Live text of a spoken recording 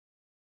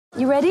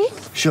You ready?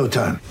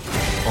 Showtime.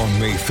 On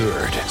May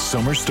 3rd,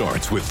 summer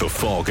starts with The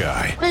Fall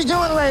Guy. Let's do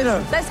it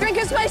later. Let's drink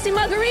a spicy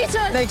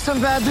margarita. Make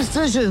some bad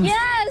decisions.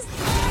 Yes!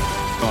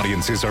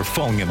 Audiences are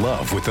falling in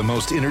love with the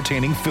most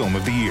entertaining film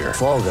of the year.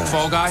 Fall Guy.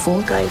 Fall Guy?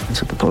 Fall guy.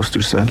 That's what the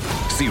poster said.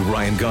 See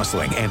Ryan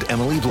Gosling and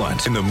Emily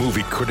Blunt in the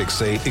movie critics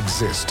say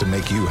exists to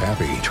make you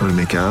happy. Trying to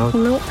make it out?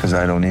 Nope. Because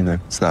I don't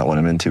either. It's not what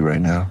I'm into right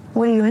now.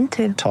 What are you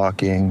into?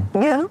 Talking.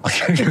 Yeah.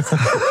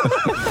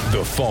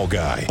 The Fall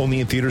Guy.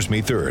 Only in theaters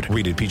May 3rd.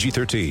 Rated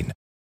PG-13.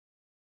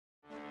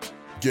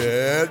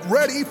 Get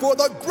ready for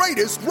the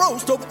greatest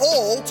roast of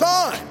all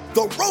time.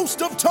 The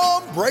Roast of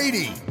Tom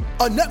Brady.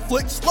 A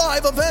Netflix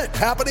live event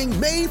happening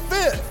May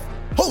 5th.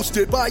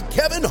 Hosted by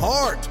Kevin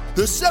Hart.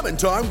 The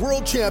 7-time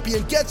world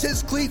champion gets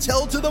his cleats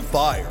held to the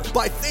fire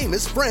by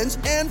famous friends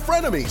and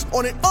frenemies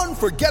on an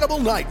unforgettable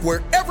night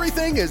where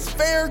everything is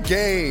fair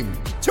game.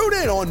 Tune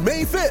in on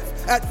May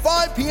 5th at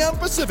 5 p.m.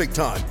 Pacific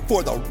time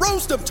for the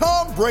Roast of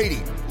Tom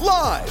Brady.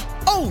 Live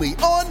only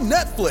on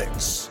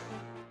Netflix.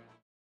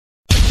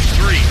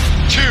 3,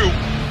 2,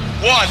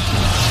 1.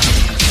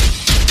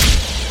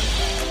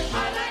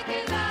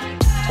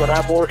 When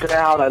I'm working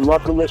out, I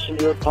love to listen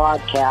to your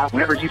podcast.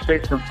 Whenever you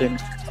say something,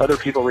 other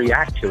people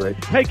react to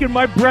it. Taking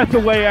my breath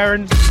away,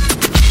 Aaron.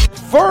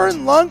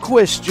 Vern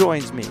Lundquist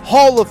joins me.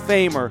 Hall of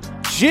Famer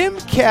Jim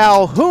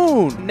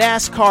Calhoun,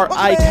 NASCAR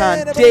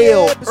icon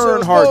Dale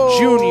Earnhardt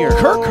Jr.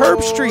 Kirk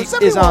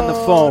Herbstreit is on the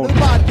phone.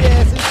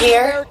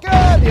 Here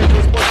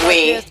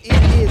we go.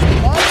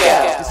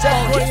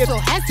 December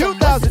 20th,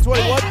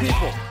 2021,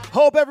 people.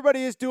 Hope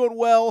everybody is doing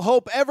well.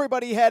 Hope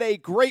everybody had a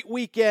great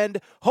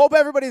weekend. Hope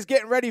everybody's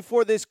getting ready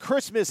for this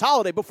Christmas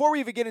holiday. Before we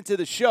even get into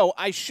the show,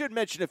 I should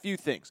mention a few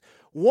things.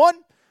 One,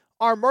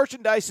 our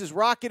merchandise is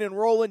rocking and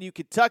rolling. You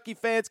Kentucky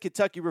fans,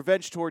 Kentucky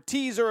Revenge Tour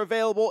tees are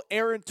available.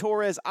 Aaron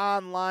Torres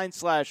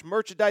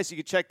online/merchandise. You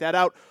can check that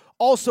out.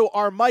 Also,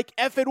 our Mike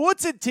Effin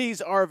Woodson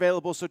tees are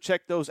available, so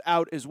check those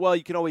out as well.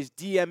 You can always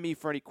DM me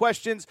for any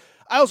questions.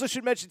 I also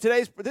should mention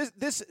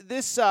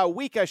this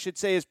week, I should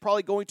say, is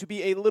probably going to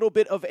be a little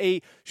bit of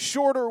a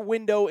shorter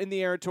window in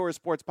the Aaron Torres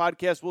Sports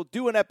Podcast. We'll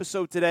do an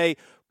episode today,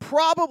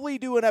 probably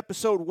do an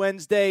episode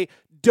Wednesday.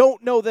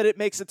 Don't know that it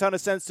makes a ton of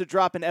sense to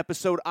drop an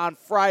episode on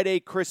Friday,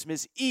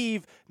 Christmas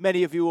Eve.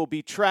 Many of you will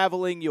be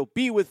traveling. You'll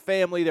be with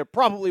family. There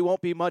probably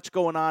won't be much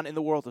going on in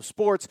the world of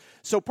sports.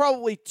 So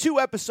probably 2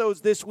 episodes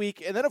this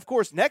week. And then, of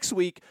course, next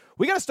week,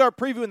 we got to start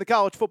previewing the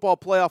college football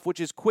playoff, which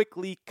is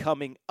quickly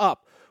coming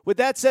up. With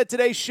that said,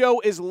 today's show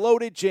is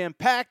loaded,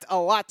 jam-packed, a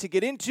lot to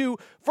get into.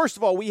 First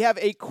of all, we have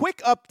a quick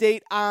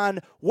update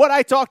on what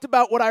I talked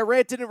about, what I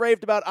ranted and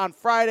raved about on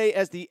Friday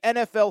as the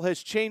NFL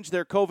has changed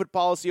their COVID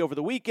policy over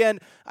the weekend.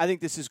 I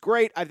think this is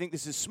great. I think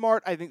this is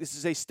smart. I think this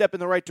is a step in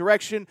the right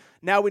direction.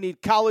 Now we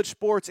need college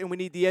sports and we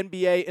need the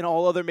NBA and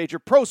all other major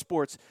pro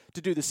sports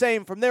to do the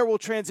same. From there, we'll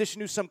transition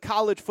to some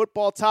college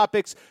football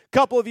topics. A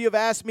couple of you have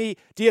asked me,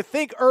 do you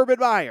think Urban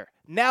Meyer,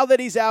 now that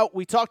he's out,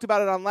 we talked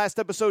about it on last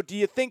episode, do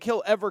you think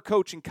he'll ever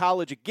coach in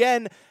college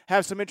again?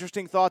 Have some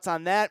interesting thoughts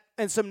on that.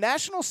 And some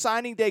National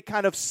Signing Day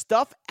kind of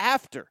stuff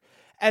after.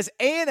 As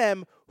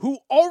A&M, who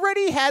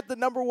already had the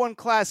number 1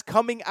 class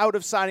coming out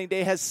of signing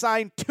day, has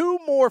signed 2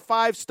 more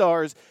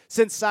 5-stars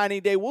since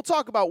signing day. We'll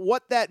talk about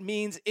what that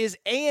means. Is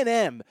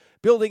A&M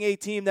building a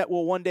team that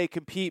will one day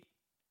compete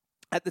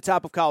at the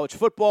top of college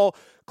football?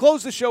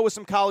 Close the show with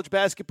some college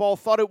basketball.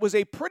 Thought it was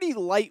a pretty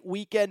light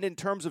weekend in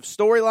terms of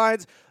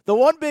storylines. The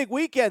one big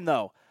weekend,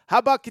 though, how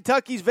about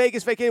Kentucky's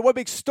Vegas vacation? One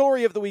big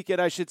story of the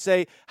weekend, I should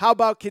say. How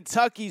about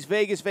Kentucky's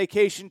Vegas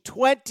vacation?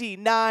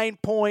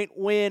 29-point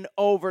win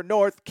over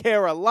North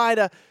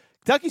Carolina.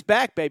 Kentucky's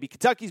back, baby.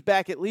 Kentucky's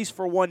back at least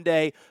for one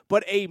day,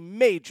 but a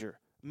major,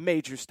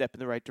 major step in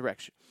the right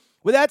direction.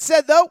 With that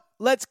said, though,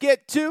 let's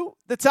get to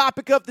the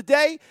topic of the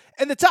day.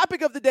 And the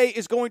topic of the day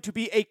is going to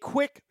be a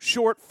quick,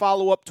 short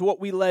follow-up to what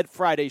we led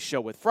Friday's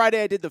show with.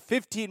 Friday, I did the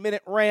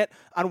 15-minute rant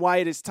on why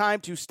it is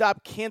time to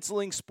stop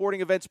canceling sporting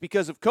events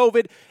because of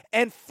COVID.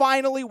 And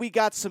finally, we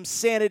got some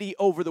sanity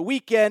over the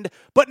weekend,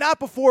 but not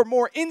before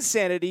more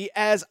insanity,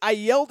 as I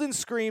yelled and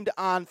screamed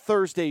on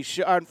Friday's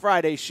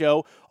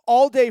show.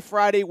 All day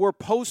Friday, we're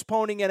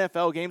postponing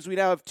NFL games. We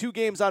now have 2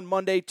 games on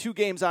Monday, 2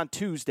 games on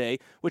Tuesday,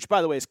 which,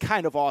 by the way, is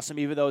kind of awesome,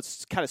 even though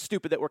it's kind of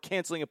stupid that we're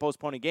canceling and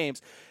postponing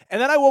games.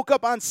 And then I woke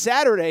up on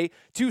Saturday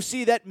to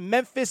see that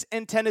Memphis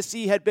and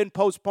Tennessee had been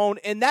postponed,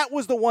 and that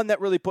was the one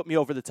that really put me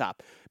over the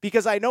top.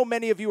 Because I know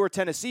many of you are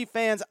Tennessee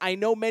fans. I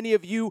know many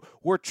of you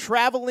were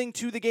traveling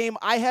to the game.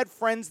 I had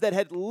friends that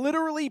had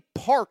literally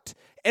parked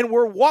and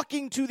were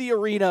walking to the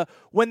arena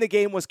when the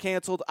game was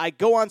canceled. I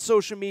go on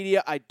social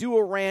media. I do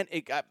a rant.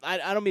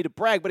 I don't mean to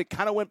brag, but it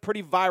kind of went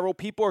pretty viral.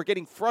 People are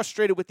getting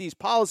frustrated with these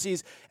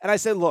policies. And I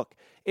said, look,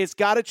 it's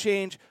got to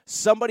change.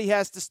 Somebody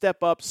has to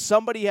step up.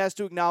 Somebody has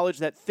to acknowledge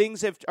that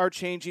things are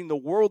changing. The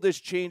world is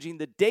changing.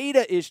 The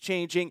data is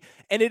changing.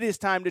 And it is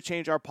time to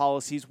change our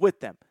policies with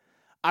them.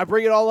 I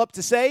bring it all up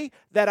to say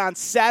that on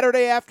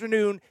Saturday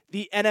afternoon,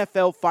 the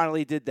NFL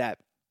finally did that.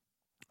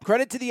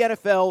 Credit to the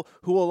NFL,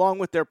 who along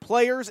with their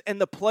players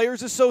and the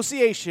Players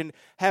Association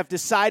have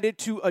decided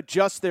to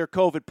adjust their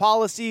COVID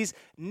policies.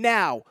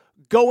 Now,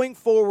 going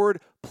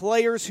forward,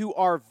 players who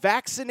are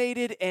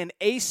vaccinated and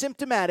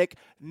asymptomatic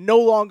no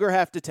longer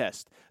have to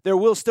test. There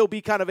will still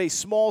be kind of a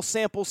small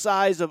sample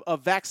size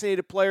of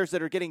vaccinated players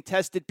that are getting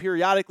tested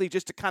periodically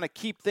just to kind of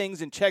keep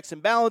things in checks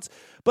and balance.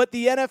 But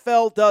the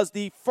NFL does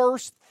the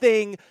first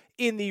thing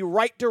in the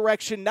right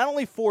direction, not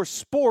only for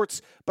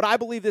sports, but I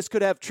believe this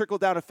could have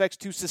trickle-down effects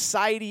to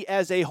society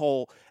as a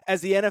whole,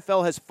 as the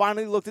NFL has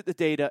finally looked at the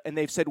data and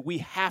they've said we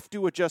have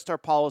to adjust our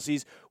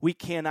policies. We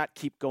cannot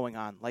keep going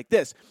on like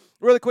this.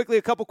 Really quickly,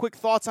 a couple quick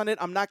thoughts on it.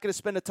 I'm not going to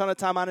spend a ton of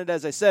time on it,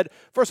 as I said.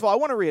 First of all, I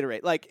want to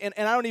reiterate, and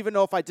I don't even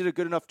know if I did a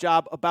good enough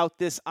job about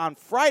this on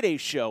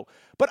Friday's show,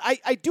 but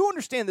I do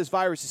understand this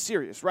virus is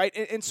serious, right?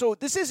 And so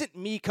this isn't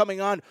me coming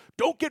on,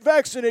 don't get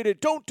vaccinated,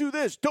 don't do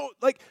this, don't,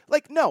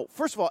 no.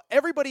 First of all,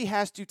 everybody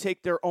has to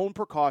take their own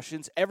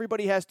precautions.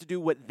 Everybody has to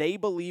do what they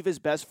believe is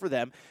best for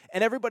them,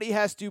 and everybody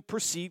has to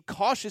proceed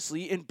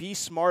cautiously and be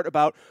smart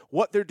about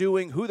what they're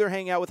doing, who they're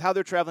hanging out with, how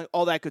they're traveling,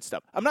 all that good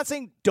stuff. I'm not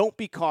saying don't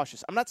be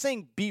cautious. I'm not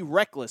saying be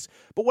reckless.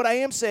 But what I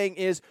am saying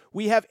is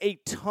we have a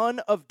ton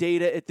of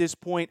data at this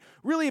point,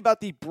 really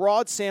about the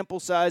broad sample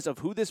size of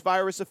who this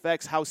virus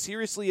affects, how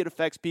seriously it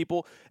affects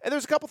people. And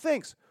there's a couple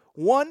things.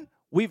 One,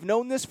 we've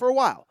known this for a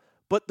while,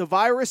 but the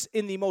virus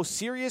in the most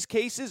serious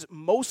cases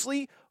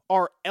mostly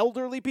are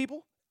elderly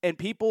people and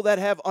people that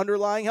have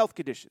underlying health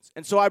conditions.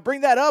 And so I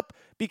bring that up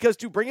because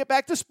to bring it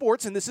back to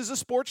sports, and this is a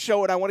sports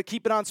show and I want to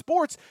keep it on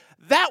sports,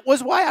 that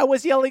was why I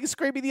was yelling and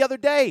screaming the other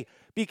day.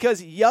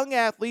 Because young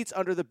athletes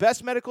under the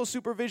best medical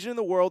supervision in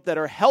the world that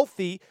are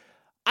healthy,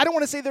 I don't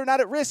want to say they're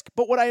not at risk,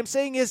 but what I am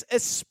saying is,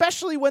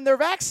 especially when they're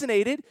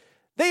vaccinated,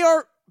 they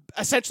are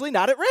essentially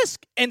not at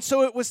risk. And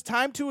so it was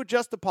time to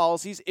adjust the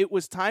policies. It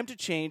was time to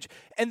change.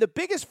 And the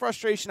biggest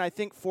frustration, I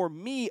think, for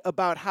me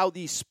about how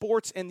the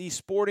sports and the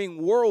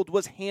sporting world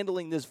was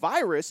handling this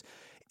virus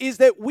is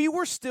that we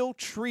were still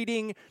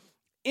treating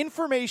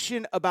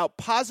information about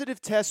positive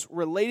tests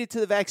related to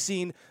the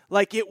vaccine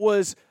like it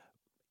was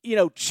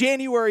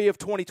January of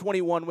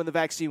 2021 when the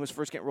vaccine was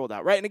first getting rolled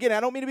out, right? And again, I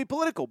don't mean to be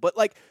political, but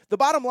the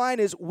bottom line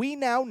is we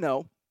now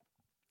know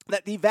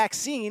that the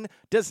vaccine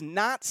does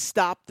not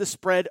stop the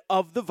spread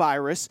of the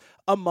virus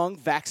among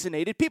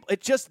vaccinated people.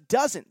 It just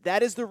doesn't.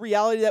 That is the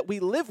reality that we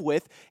live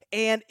with,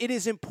 and it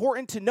is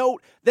important to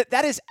note that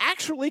that is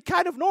actually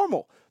kind of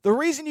normal. The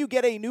reason you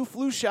get a new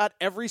flu shot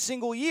every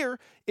single year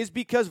is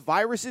because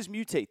viruses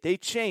mutate. They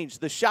change.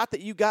 The shot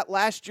that you got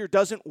last year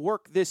doesn't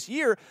work this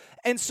year.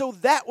 And so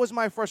that was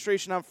my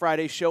frustration on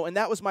Friday's show, and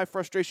that was my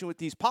frustration with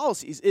these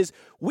policies, is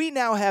we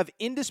now have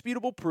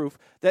indisputable proof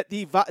that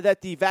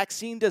the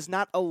vaccine does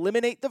not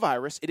eliminate the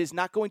virus. It is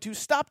not going to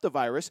stop the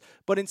virus,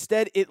 but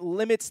instead it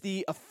limits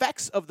the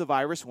effects of the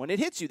virus when it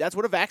hits you. That's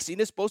what a vaccine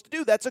is supposed to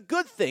do. That's a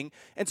good thing.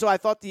 And so I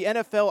thought the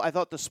NFL, I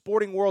thought the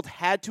sporting world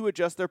had to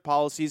adjust their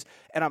policies,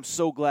 and I'm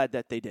so glad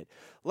that they did.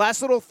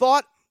 Last little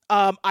thought.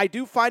 I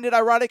do find it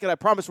ironic, and I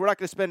promise we're not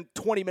going to spend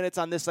 20 minutes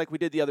on this like we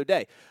did the other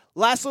day.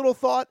 Last little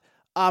thought.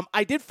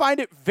 I did find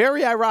it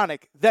very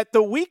ironic that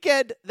the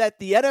weekend that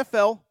the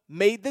NFL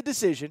made the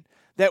decision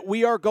that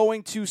we are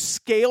going to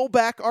scale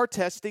back our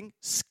testing,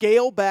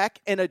 scale back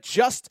and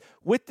adjust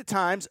with the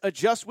times,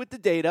 adjust with the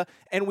data,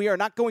 and we are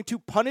not going to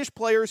punish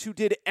players who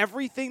did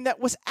everything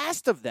that was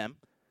asked of them,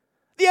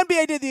 the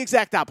NBA did the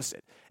exact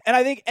opposite. And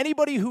I think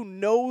anybody who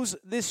knows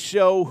this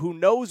show, who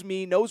knows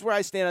me, knows where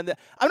I stand on that.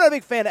 I'm not a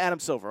big fan of Adam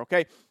Silver,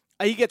 okay?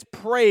 He gets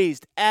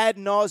praised ad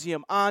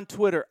nauseum on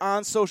Twitter,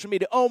 on social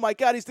media. Oh, my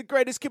God, he's the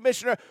greatest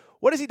commissioner.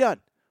 What has he done?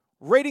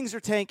 Ratings are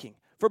tanking.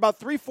 For about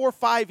 3, 4,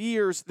 5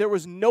 years, there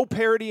was no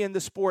parity in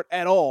the sport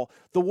at all.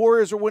 The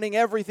Warriors are winning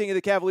everything, and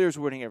the Cavaliers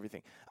are winning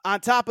everything.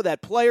 On top of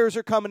that, players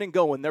are coming and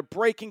going. They're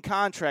breaking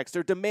contracts.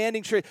 They're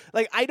demanding trade.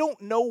 I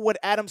don't know what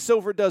Adam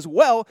Silver does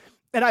well.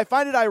 And I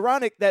find it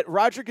ironic that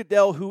Roger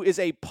Goodell, who is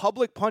a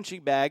public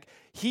punching bag,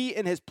 he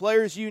and his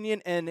players'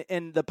 union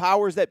and the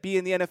powers that be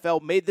in the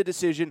NFL made the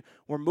decision.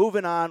 We're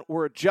moving on.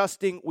 We're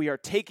adjusting. We are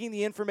taking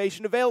the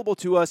information available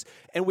to us,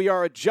 and we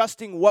are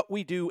adjusting what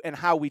we do and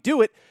how we do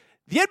it.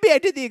 The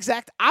NBA did the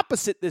exact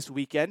opposite this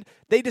weekend.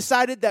 They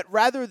decided that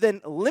rather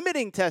than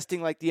limiting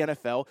testing like the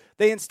NFL,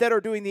 they instead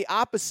are doing the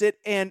opposite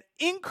and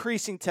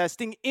increasing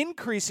testing,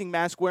 increasing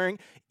mask wearing,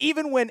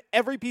 even when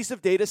every piece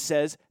of data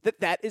says that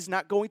that is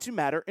not going to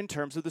matter in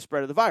terms of the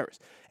spread of the virus.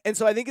 And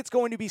so I think it's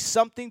going to be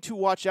something to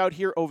watch out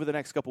here over the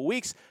next couple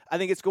weeks. I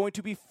think it's going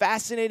to be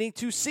fascinating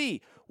to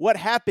see what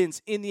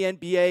happens in the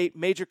NBA,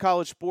 major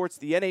college sports,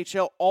 the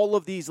NHL, all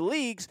of these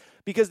leagues,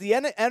 because the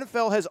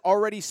NFL has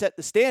already set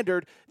the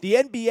standard. The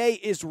NBA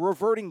is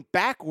reverting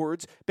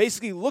backwards,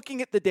 basically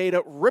looking at the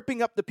data,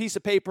 ripping up the piece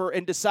of paper,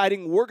 and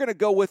deciding we're going to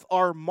go with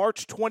our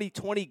March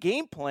 2020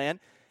 game plan,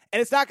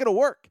 and it's not going to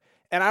work.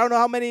 And I don't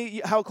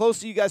know how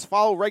closely you guys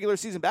follow regular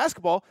season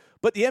basketball,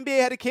 but the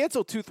NBA had to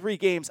cancel 2-3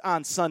 games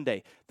on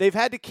Sunday. They've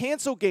had to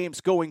cancel games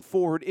going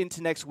forward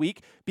into next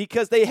week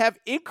because they have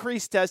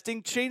increased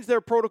testing, changed their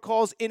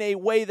protocols in a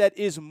way that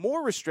is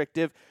more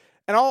restrictive.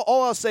 And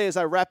all I'll say as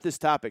I wrap this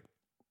topic,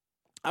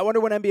 I wonder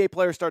when NBA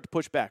players start to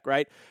push back,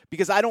 right?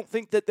 Because I don't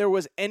think that there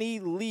was any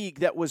league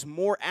that was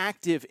more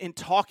active in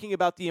talking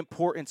about the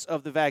importance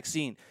of the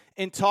vaccine,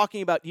 in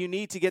talking about you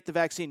need to get the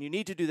vaccine, you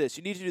need to do this,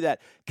 you need to do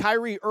that.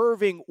 Kyrie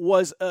Irving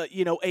was,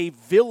 a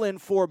villain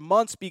for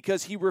months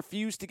because he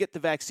refused to get the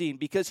vaccine,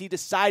 because he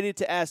decided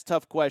to ask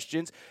tough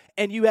questions,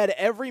 and you had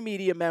every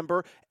media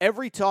member,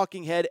 every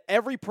talking head,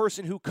 every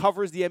person who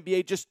covers the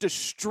NBA just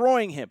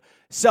destroying him.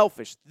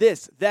 Selfish,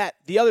 this, that,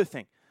 the other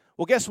thing.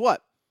 Well, guess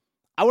what?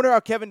 I wonder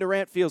how Kevin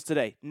Durant feels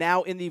today,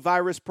 now in the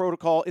virus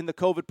protocol, in the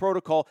COVID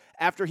protocol,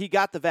 after he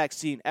got the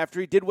vaccine, after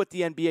he did what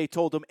the NBA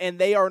told him, and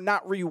they are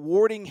not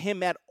rewarding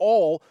him at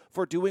all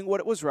for doing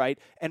what was right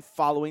and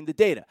following the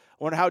data.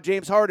 I wonder how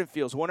James Harden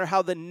feels. I wonder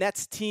how the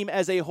Nets team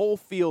as a whole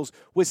feels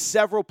with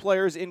several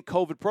players in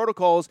COVID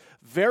protocols,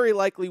 very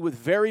likely with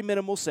very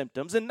minimal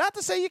symptoms. And not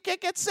to say you can't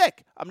get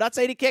sick. I'm not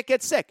saying he can't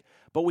get sick.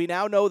 But we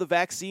now know the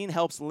vaccine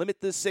helps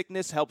limit the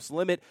sickness, helps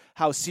limit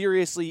how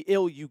seriously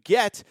ill you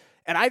get.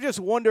 And I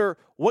just wonder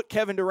what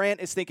Kevin Durant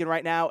is thinking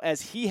right now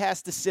as he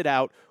has to sit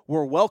out.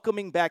 We're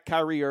welcoming back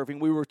Kyrie Irving.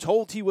 We were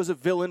told he was a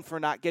villain for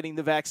not getting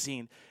the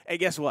vaccine. And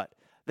guess what?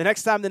 The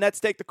next time the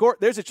Nets take the court,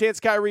 there's a chance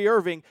Kyrie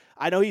Irving,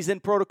 I know he's in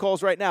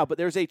protocols right now, but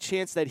there's a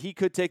chance that he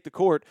could take the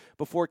court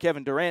before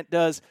Kevin Durant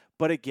does.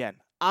 But again,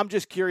 I'm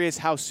just curious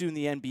how soon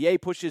the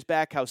NBA pushes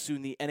back, how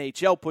soon the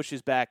NHL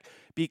pushes back,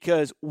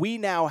 because we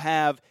now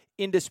have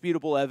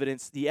indisputable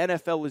evidence. The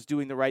NFL is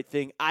doing the right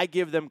thing. I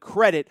give them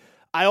credit.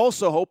 I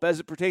also hope, as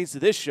it pertains to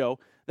this show,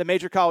 that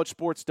major college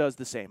sports does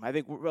the same. I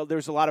think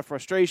there's a lot of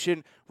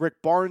frustration.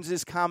 Rick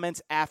Barnes'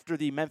 comments after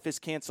the Memphis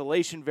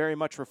cancellation very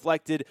much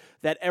reflected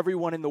that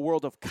everyone in the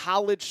world of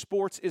college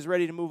sports is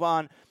ready to move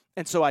on.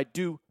 And so I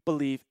do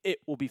believe it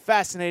will be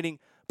fascinating.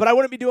 But I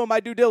wouldn't be doing my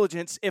due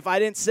diligence if I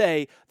didn't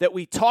say that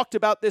we talked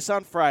about this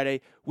on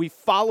Friday. We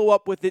follow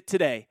up with it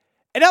today.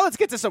 And now let's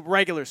get to some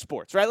regular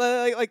sports, right?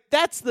 Like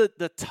that's the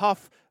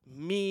tough,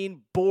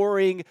 mean,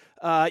 boring,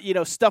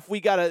 stuff we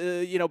got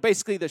to,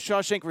 basically the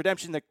Shawshank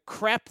Redemption, the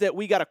crap that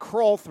we got to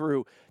crawl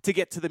through to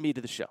get to the meat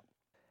of the show.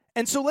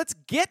 And so let's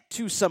get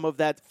to some of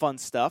that fun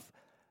stuff.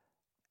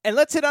 And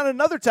let's hit on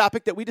another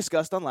topic that we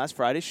discussed on last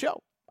Friday's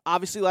show.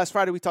 Obviously, last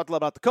Friday we talked a lot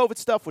about the COVID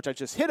stuff, which I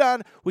just hit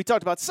on. We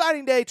talked about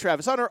signing day,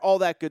 Travis Hunter, all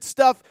that good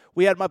stuff.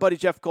 We had my buddy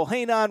Jeff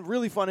Culhane on.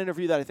 Really fun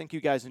interview that I think you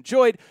guys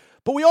enjoyed.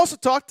 But we also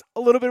talked a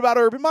little bit about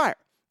Urban Meyer.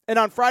 And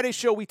on Friday's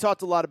show, we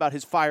talked a lot about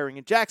his firing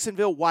in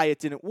Jacksonville, why it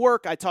didn't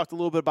work. I talked a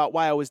little bit about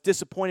why I was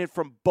disappointed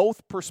from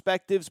both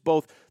perspectives,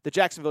 both the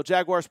Jacksonville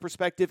Jaguars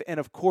perspective and,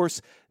 of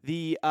course,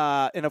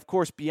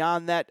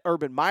 beyond that,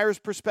 Urban Meyer's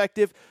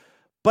perspective.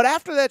 But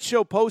after that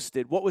show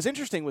posted, what was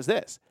interesting was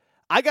this.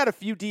 I got a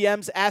few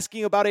DMs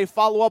asking about a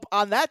follow-up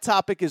on that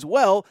topic as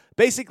well,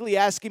 basically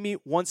asking me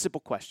one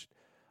simple question.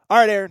 All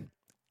right, Aaron,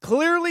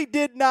 clearly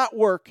did not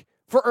work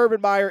for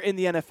Urban Meyer in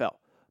the NFL,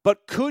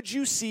 but could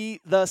you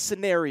see the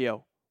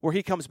scenario where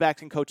he comes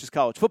back and coaches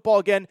college football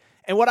again?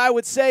 And what I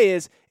would say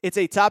is it's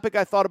a topic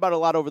I thought about a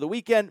lot over the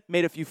weekend,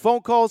 made a few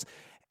phone calls,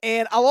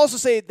 and I'll also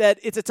say that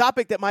it's a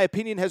topic that my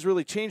opinion has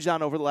really changed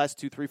on over the last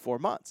 2, 3, 4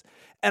 months.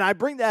 And I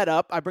bring that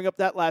up, I bring up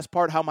that last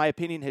part, how my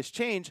opinion has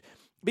changed,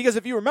 because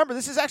if you remember,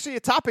 this is actually a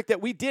topic that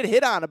we did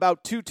hit on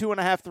about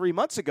 2.5, 3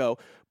 months ago.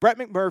 Brett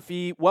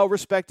McMurphy,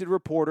 well-respected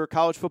reporter,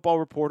 college football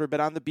reporter, been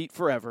on the beat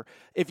forever.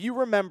 If you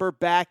remember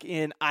back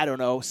in,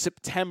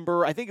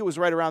 September, I think it was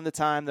right around the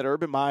time that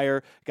Urban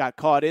Meyer got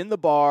caught in the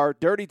bar,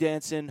 dirty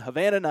dancing,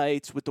 Havana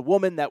Nights with the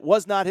woman that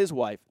was not his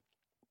wife.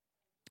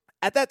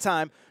 At that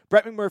time,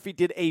 Brett McMurphy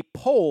did a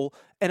poll,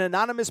 an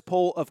anonymous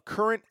poll of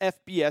current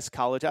FBS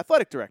college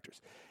athletic directors.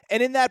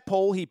 And in that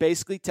poll, he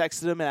basically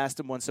texted them and asked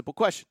them one simple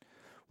question.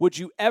 Would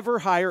you ever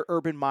hire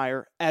Urban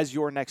Meyer as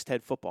your next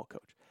head football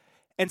coach?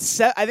 And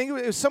I think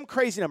it was some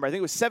crazy number. I think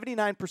it was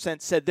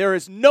 79% said there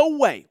is no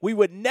way we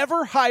would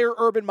never hire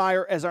Urban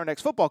Meyer as our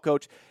next football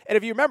coach. And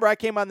if you remember, I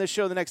came on this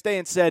show the next day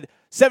and said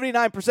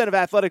 79% of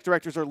athletic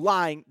directors are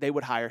lying. They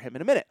would hire him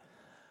in a minute.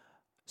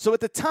 So at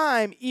the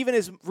time, even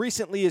as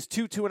recently as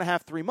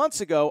 2.5, 3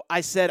 months ago,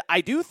 I said, I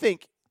do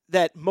think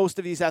that most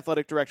of these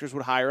athletic directors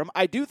would hire him.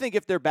 I do think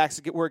if their backs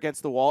were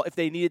against the wall, if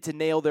they needed to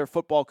nail their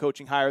football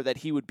coaching hire, that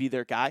he would be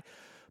their guy.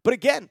 But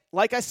again,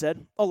 like I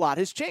said, a lot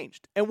has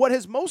changed. And what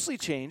has mostly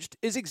changed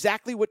is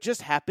exactly what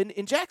just happened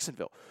in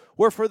Jacksonville,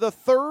 where for the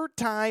third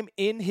time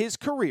in his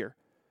career,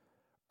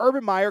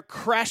 Urban Meyer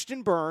crashed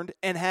and burned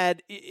and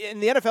had, in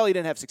the NFL, he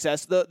didn't have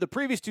success. The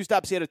previous 2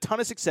 stops, he had a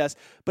ton of success,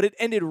 but it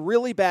ended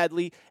really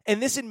badly.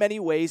 And this, in many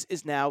ways,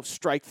 is now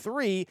strike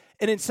 3.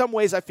 And in some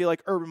ways, I feel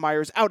like Urban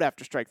Meyer is out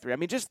after strike 3. I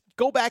mean, just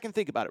go back and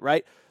think about it,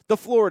 right? The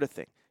Florida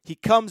thing. He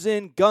comes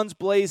in, guns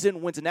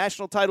blazing, wins a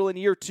national title in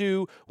year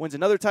 2, wins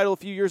another title a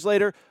few years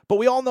later, but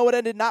we all know it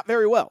ended not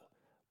very well.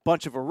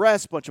 Bunch of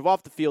arrests, bunch of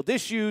off-the-field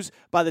issues.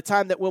 By the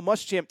time that Will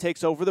Muschamp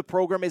takes over, the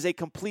program is a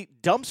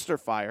complete dumpster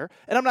fire.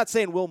 And I'm not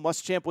saying Will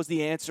Muschamp was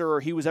the answer or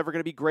he was ever going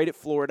to be great at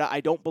Florida.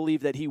 I don't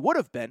believe that he would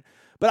have been.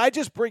 But I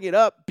just bring it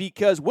up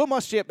because Will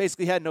Muschamp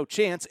basically had no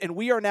chance, and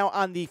we are now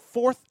on the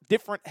 4th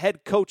different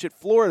head coach at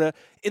Florida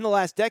in the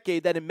last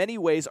decade that in many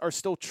ways are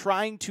still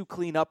trying to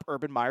clean up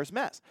Urban Meyer's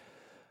mess.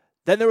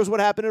 Then there was what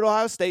happened at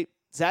Ohio State.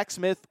 Zach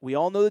Smith, we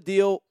all know the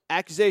deal.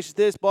 Accusations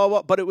this, blah,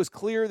 blah, but it was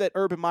clear that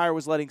Urban Meyer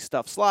was letting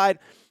stuff slide.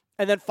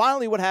 And then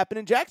finally what happened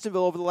in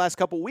Jacksonville over the last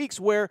couple of weeks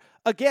where,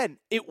 again,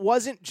 it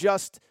wasn't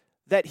just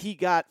that he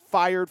got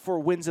fired for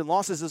wins and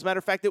losses. As a matter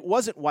of fact, it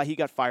wasn't why he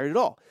got fired at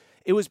all.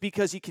 It was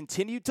because he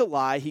continued to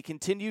lie. He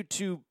continued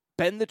to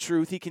bend the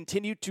truth. He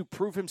continued to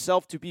prove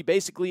himself to be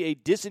basically a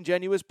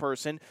disingenuous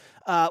person,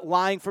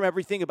 lying from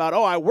everything about,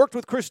 I worked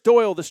with Chris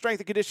Doyle, the strength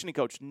and conditioning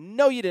coach.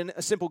 No, you didn't.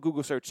 A simple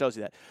Google search tells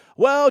you that.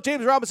 Well,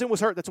 James Robinson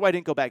was hurt. That's why I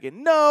didn't go back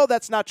in. No,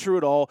 that's not true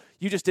at all.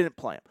 You just didn't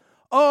play him.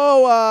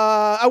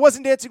 I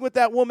wasn't dancing with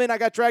that woman. I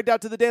got dragged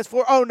out to the dance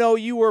floor. Oh, no,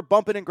 you were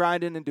bumping and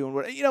grinding and doing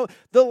what,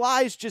 the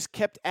lies just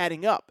kept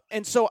adding up.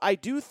 And so I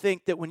do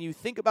think that when you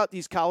think about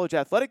these college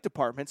athletic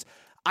departments,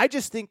 I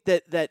just think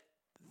that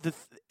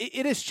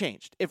it has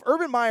changed. If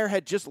Urban Meyer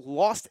had just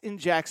lost in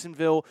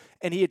Jacksonville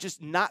and he had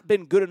just not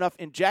been good enough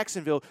in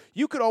Jacksonville,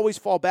 you could always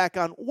fall back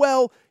on,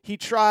 well, he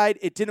tried,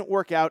 it didn't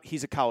work out,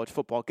 he's a college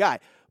football guy.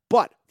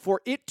 But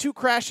for it to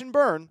crash and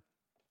burn,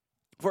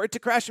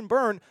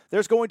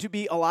 there's going to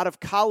be a lot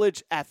of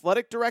college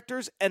athletic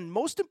directors and,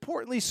 most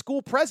importantly,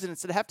 school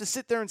presidents that have to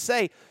sit there and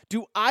say,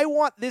 do I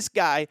want this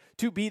guy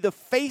to be the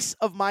face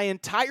of my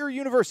entire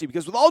university?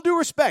 Because with all due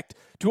respect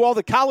to all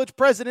the college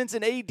presidents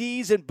and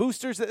ADs and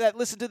boosters that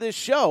listen to this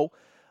show,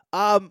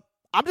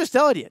 I'm just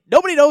telling you,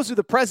 nobody knows who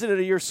the president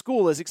of your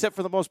school is except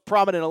for the most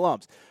prominent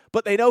alums.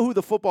 But they know who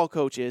the football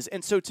coach is.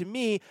 And so to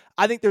me,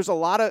 I think there's a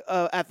lot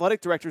of athletic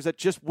directors that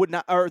just would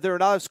not, or there are a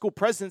lot of school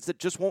presidents that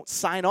just won't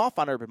sign off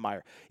on Urban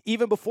Meyer.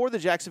 Even before the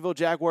Jacksonville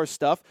Jaguars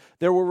stuff,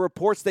 there were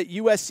reports that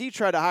USC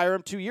tried to hire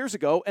him 2 years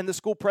ago, and the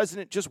school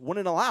president just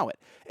wouldn't allow it.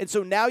 And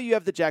so now you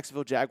have the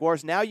Jacksonville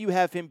Jaguars. Now you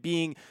have him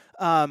being,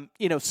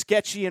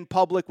 sketchy in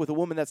public with a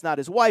woman that's not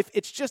his wife.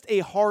 It's just a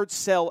hard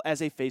sell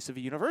as a face of a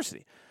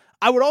university.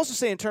 I would also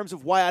say in terms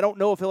of why I don't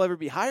know if he'll ever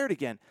be hired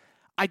again,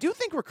 I do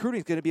think recruiting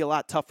is going to be a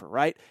lot tougher,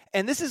 right?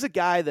 And this is a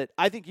guy that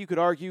I think you could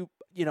argue,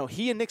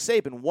 he and Nick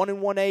Saban, 1 in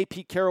 1A.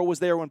 Pete Carroll was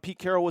there when Pete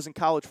Carroll was in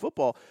college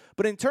football.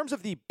 But in terms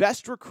of the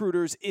best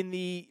recruiters in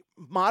the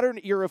modern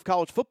era of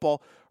college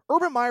football,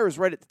 Urban Meyer is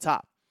right at the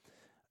top.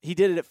 He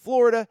did it at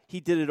Florida. He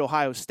did it at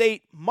Ohio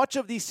State. Much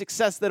of the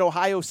success that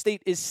Ohio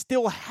State is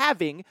still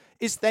having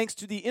is thanks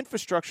to the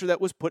infrastructure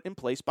that was put in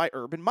place by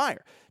Urban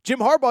Meyer. Jim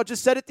Harbaugh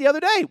just said it the other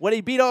day when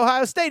he beat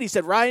Ohio State. He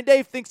said Ryan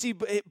Day thinks he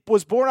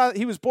was born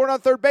on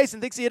third base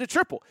and thinks he hit a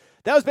triple.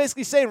 That was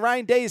basically saying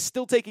Ryan Day is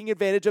still taking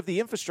advantage of the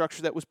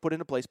infrastructure that was put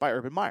into place by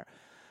Urban Meyer.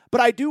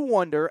 But I do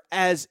wonder,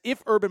 as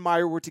if Urban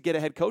Meyer were to get a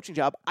head coaching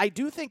job, I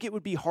do think it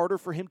would be harder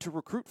for him to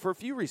recruit for a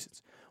few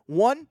reasons.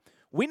 One,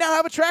 we now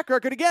have a track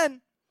record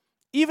again.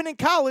 Even in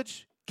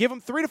college, give him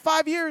 3 to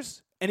 5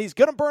 years, and he's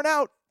going to burn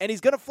out, and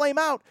he's going to flame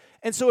out.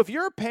 And so if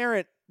you're a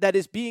parent that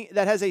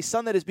has a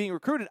son that is being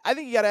recruited, I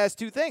think you got to ask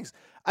two things.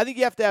 I think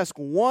you have to ask,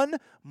 one,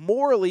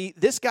 morally,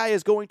 this guy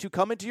is going to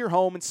come into your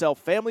home and sell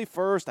family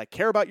first. I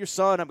care about your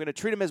son. I'm going to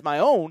treat him as my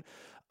own.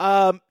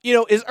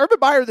 Is Urban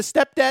Meyer the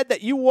stepdad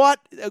that you want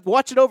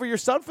watching over your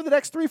son for the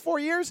next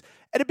 3-4 years?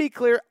 And to be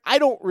clear, I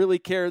don't really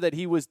care that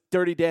he was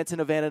dirty dancing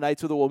Havana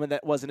Nights with a woman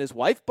that wasn't his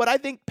wife, but I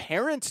think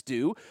parents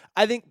do.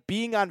 I think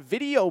being on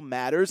video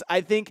matters. I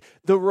think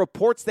the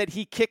reports that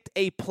he kicked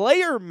a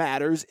player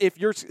matters if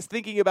you're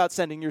thinking about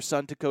sending your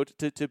son to coach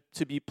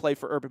to be play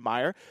for Urban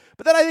Meyer.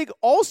 But then I think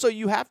also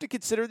you have to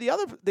consider the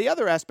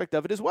other aspect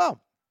of it as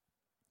well.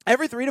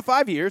 Every 3 to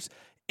 5 years,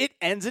 it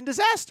ends in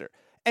disaster.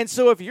 And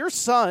so if your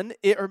son,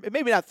 or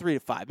maybe not 3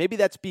 to 5, maybe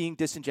that's being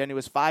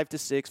disingenuous, 5 to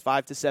 6,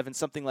 5 to 7,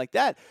 something like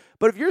that.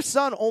 But if your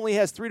son only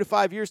has 3 to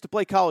 5 years to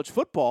play college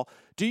football,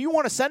 do you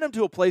want to send him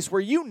to a place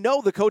where you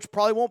know the coach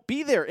probably won't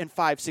be there in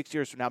 5-6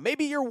 years from now?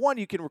 Maybe year 1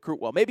 you can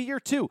recruit well, maybe year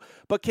 2.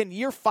 But can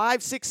year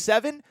 5, 6,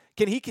 7,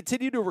 can he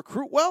continue to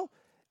recruit well?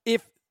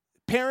 If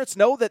parents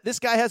know that this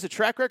guy has a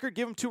track record,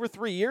 give him 2 or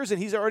 3 years,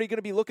 and he's already going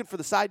to be looking for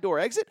the side door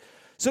exit.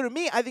 So to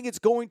me, I think it's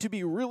going to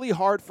be really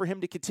hard for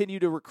him to continue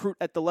to recruit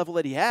at the level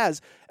that he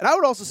has. And I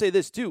would also say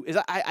this too, is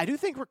I do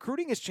think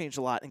recruiting has changed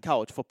a lot in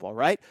college football,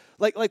 right?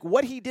 Like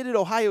what he did at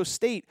Ohio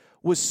State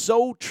was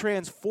so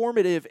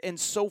transformative and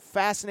so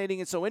fascinating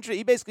and so interesting.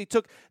 He basically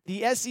took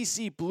the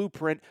SEC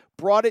blueprint,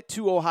 brought it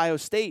to Ohio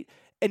State,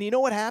 and you know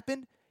what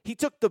happened? He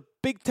took the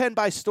Big Ten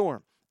by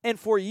storm. And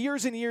for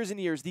years and years and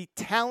years, the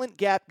talent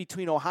gap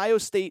between Ohio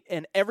State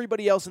and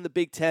everybody else in the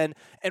Big Ten,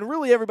 and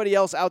really everybody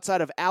else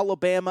outside of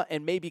Alabama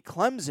and maybe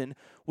Clemson,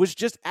 was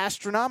just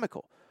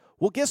astronomical.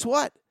 Well, guess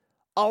what?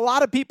 A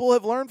lot of people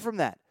have learned from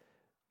that.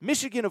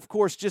 Michigan, of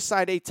course, just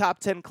signed a top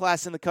 10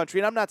 class in the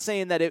country. And I'm not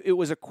saying that it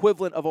was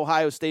equivalent of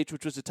Ohio State,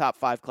 which was a top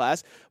 5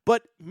 class.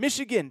 But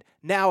Michigan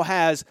now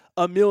has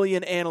 1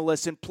 million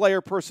analysts and player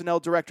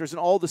personnel directors and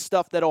all the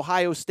stuff that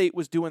Ohio State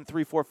was doing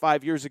 3, 4,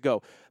 5 years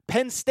ago.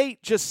 Penn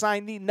State just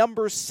signed the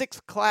number 6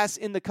 class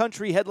in the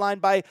country,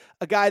 headlined by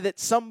a guy that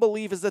some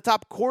believe is the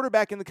top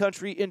quarterback in the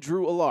country in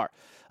Drew Allar.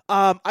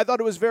 I thought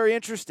it was very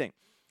interesting.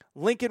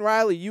 Lincoln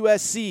Riley,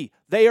 USC,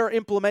 they are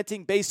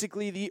implementing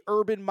basically the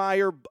Urban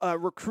Meyer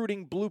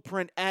recruiting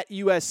blueprint at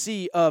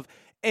USC of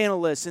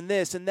analysts and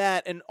this and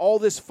that and all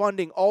this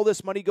funding, all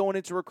this money going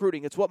into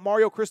recruiting. It's what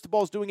Mario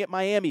Cristobal is doing at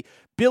Miami.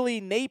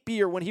 Billy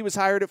Napier, when he was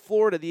hired at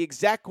Florida, the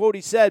exact quote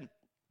he said,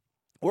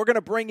 we're going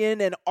to bring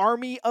in an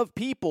army of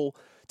people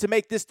to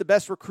make this the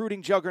best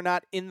recruiting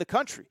juggernaut in the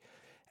country.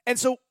 And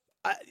so,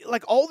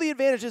 like all the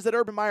advantages that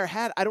Urban Meyer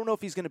had, I don't know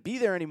if he's going to be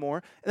there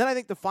anymore. And then I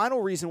think the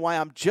final reason why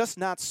I'm just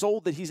not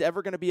sold that he's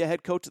ever going to be a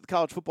head coach at the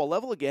college football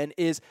level again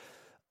is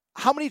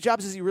how many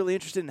jobs is he really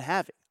interested in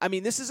having? I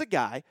mean, this is a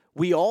guy,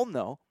 we all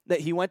know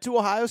that he went to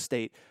Ohio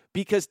State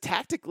because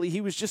tactically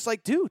he was just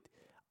like, dude,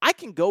 I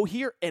can go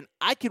here and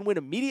I can win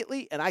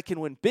immediately and I can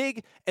win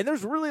big. And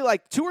there's really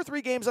like 2 or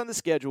 3 games on the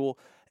schedule.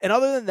 And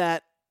other than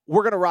that,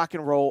 we're going to rock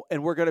and roll,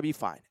 and we're going to be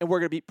fine. And we're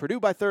going to beat Purdue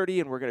by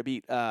 30, and we're going to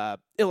beat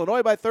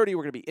Illinois by 30.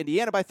 We're going to beat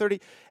Indiana by 30.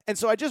 And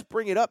so I just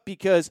bring it up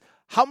because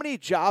how many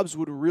jobs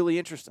would really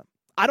interest him?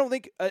 I don't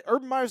think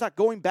Urban Meyer's not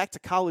going back to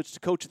college to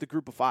coach the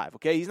Group of 5,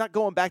 okay? He's not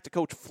going back to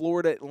coach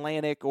Florida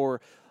Atlantic or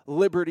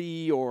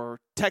Liberty or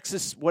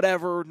Texas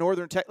whatever,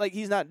 Northern Tech. Like,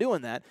 he's not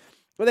doing that.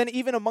 But then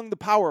even among the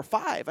Power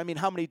 5, I mean,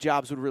 how many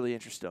jobs would really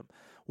interest him?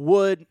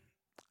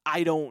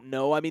 I don't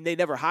know. I mean, they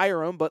never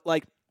hire him, but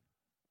like,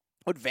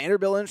 would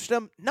Vanderbilt interest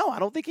him? No, I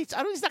don't think he's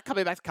not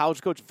coming back to college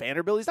to coach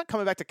Vanderbilt. He's not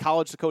coming back to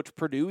college to coach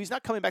Purdue. He's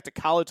not coming back to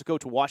college to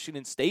coach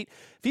Washington State.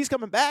 If he's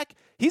coming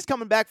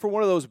back for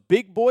one of those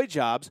big boy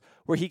jobs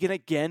where he can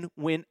again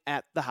win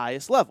at the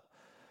highest level.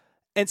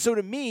 And so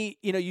to me,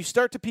 you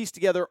start to piece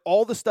together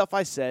all the stuff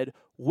I said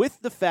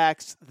with the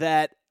facts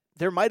that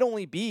there might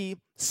only be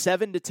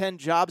 7 to 10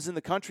 jobs in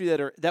the country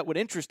that would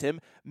interest him,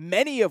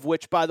 many of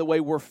which, by the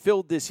way, were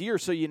filled this year.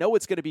 So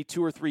it's going to be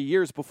 2 or 3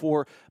 years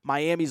before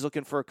Miami's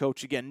looking for a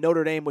coach again.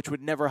 Notre Dame, which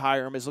would never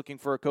hire him, is looking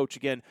for a coach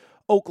again.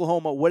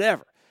 Oklahoma,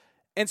 whatever.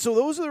 And so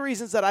those are the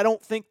reasons that I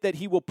don't think that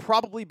he will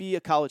probably be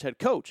a college head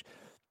coach.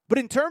 But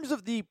in terms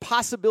of the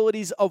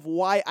possibilities of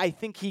why I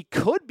think he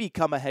could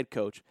become a head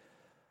coach,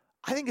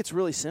 I think it's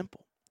really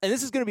simple. And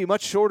this is going to be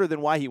much shorter than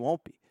why he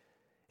won't be.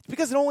 It's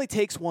because it only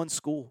takes one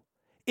school.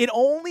 It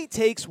only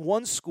takes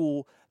one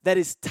school that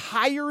is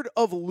tired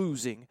of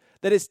losing,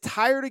 that is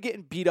tired of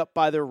getting beat up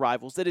by their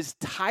rivals, that is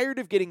tired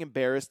of getting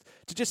embarrassed,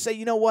 to just say,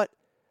 you know what?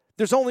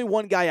 There's only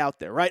one guy out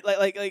there, right?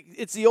 Like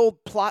it's the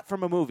old plot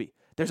from a movie.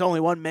 There's only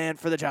one man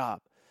for the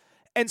job.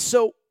 And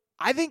so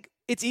I think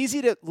it's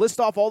easy to list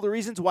off all the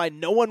reasons why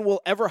no one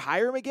will ever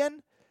hire him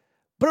again,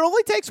 but it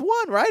only takes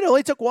one, right? It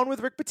only took one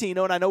with Rick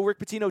Pitino, and I know Rick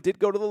Pitino did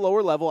go to the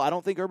lower level. I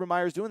don't think Urban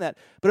Meyer's doing that,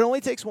 but it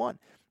only takes one.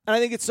 And I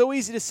think it's so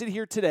easy to sit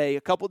here today,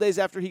 a couple days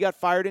after he got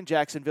fired in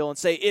Jacksonville, and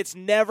say it's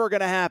never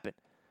going to happen.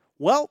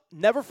 Well,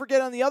 never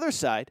forget on the other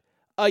side,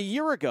 a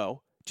year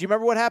ago, do you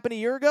remember what happened a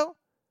year ago?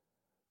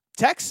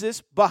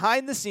 Texas,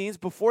 behind the scenes,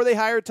 before they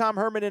fired Tom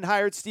Herman and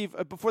hired Steve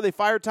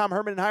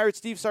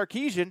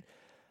Sarkisian,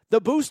 the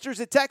boosters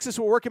at Texas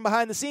were working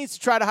behind the scenes to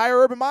try to hire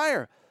Urban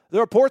Meyer. The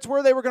reports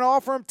were they were going to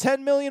offer him $10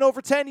 million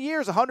over 10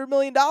 years, $100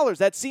 million.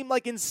 That seemed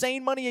like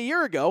insane money a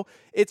year ago.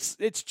 It's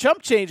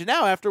chump change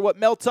now after what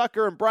Mel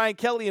Tucker and Brian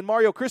Kelly and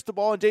Mario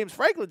Cristobal and James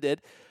Franklin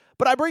did.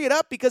 But I bring it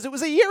up because it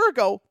was a year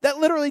ago that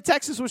literally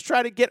Texas was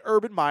trying to get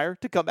Urban Meyer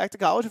to come back to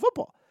college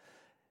football.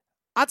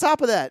 On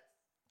top of that,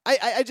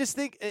 I just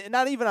think,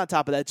 not even on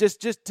top of that,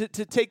 just to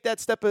take that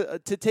step,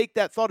 to take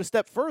that thought a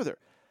step further.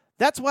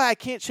 That's why I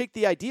can't shake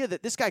the idea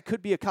that this guy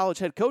could be a college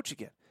head coach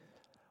again.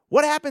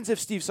 What happens if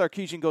Steve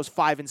Sarkisian goes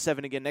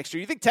 5-7 again next year?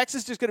 You think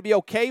Texas is just going to be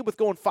okay with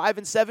going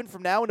 5-7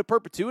 from now into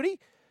perpetuity?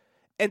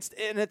 And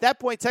at that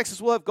point,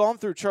 Texas will have gone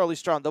through Charlie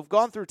Strong. They'll have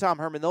gone through Tom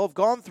Herman. They'll have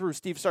gone through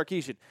Steve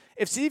Sarkisian.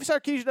 If Steve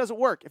Sarkisian doesn't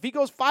work, if he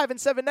goes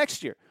 5-7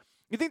 next year,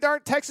 you think there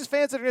aren't Texas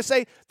fans that are going to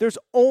say, there's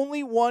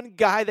only one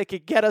guy that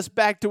could get us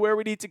back to where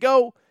we need to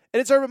go, and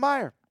it's Urban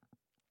Meyer?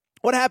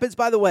 What happens,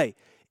 by the way,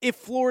 if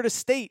Florida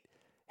State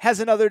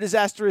has another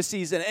disastrous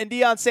season and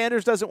Deion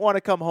Sanders doesn't want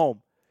to come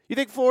home? You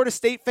think Florida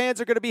State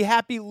fans are going to be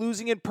happy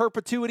losing in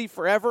perpetuity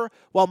forever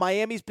while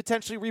Miami's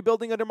potentially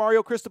rebuilding under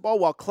Mario Cristobal,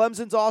 while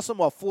Clemson's awesome,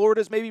 while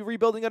Florida's maybe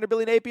rebuilding under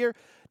Billy Napier?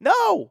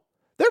 No.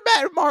 They're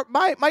mad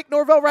at Mike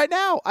Norvell right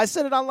now. I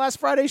said it on last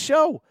Friday's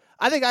show.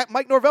 I think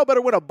Mike Norvell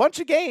better win a bunch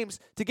of games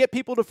to get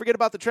people to forget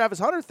about the Travis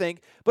Hunter thing.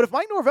 But if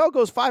Mike Norvell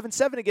goes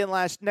 5-7 again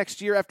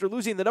next year after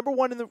losing the number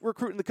one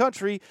recruit in the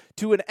country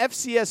to an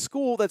FCS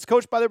school that's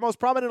coached by their most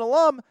prominent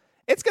alum,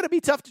 it's going to be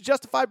tough to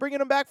justify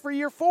bringing him back for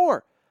year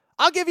 4.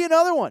 I'll give you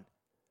another one.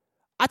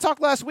 I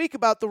talked last week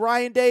about the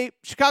Ryan Day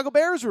Chicago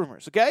Bears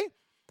rumors, okay?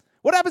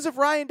 What happens if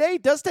Ryan Day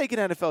does take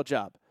an NFL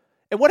job?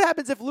 And what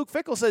happens if Luke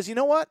Fickell says, you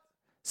know what?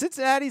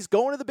 Cincinnati's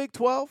going to the Big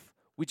 12.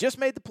 We just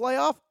made the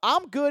playoff.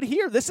 I'm good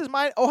here.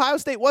 Ohio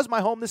State was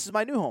my home. This is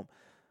my new home.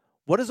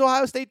 What does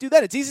Ohio State do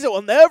then? It's easy to say,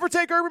 we'll never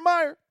take Urban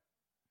Meyer.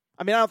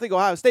 I mean, I don't think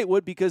Ohio State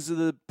would because of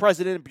the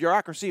president and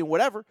bureaucracy and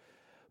whatever.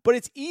 But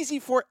it's easy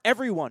for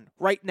everyone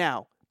right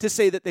now to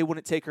say that they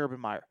wouldn't take Urban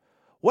Meyer.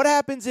 What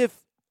happens if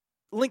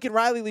Lincoln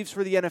Riley leaves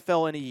for the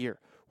NFL in a year?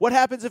 What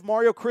happens if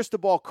Mario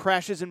Cristobal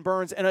crashes and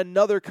burns and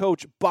another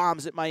coach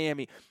bombs at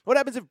Miami? What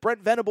happens if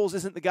Brent Venables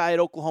isn't the guy at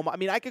Oklahoma? I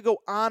mean, I could go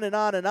on and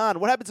on and on.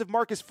 What happens if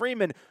Marcus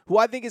Freeman, who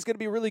I think is going to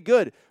be really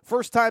good,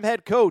 first-time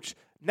head coach,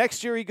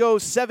 Next year he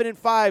goes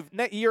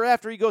 7-5. Year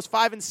after he goes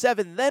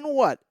 5-7. Then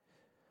what?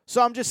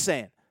 So I'm just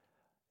saying,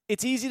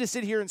 it's easy to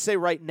sit here and say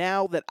right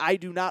now that I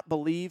do not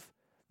believe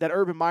that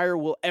Urban Meyer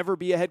will ever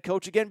be a head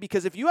coach again,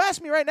 because if you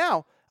ask me right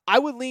now, I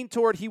would lean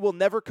toward he will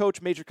never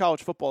coach major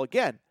college football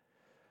again.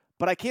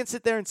 But I can't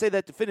sit there and say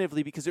that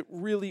definitively because it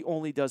really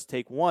only does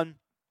take one,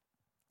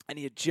 and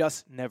you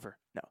just never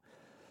know.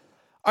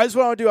 All right, this is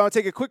what I want to do. I want to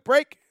take a quick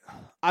break.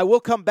 I will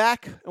come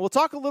back, and we'll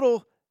talk a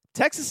little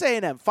Texas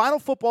A&M, final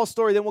football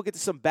story, then we'll get to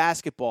some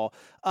basketball.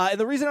 And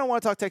the reason I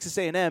want to talk Texas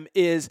A&M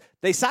is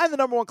they signed the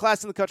number one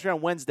class in the country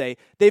on Wednesday.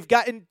 They've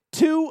gotten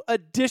 2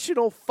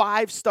 additional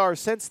 5-stars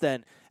since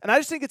then. And I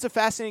just think it's a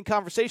fascinating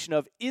conversation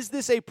of, is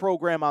this a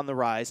program on the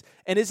rise?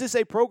 And is this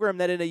a program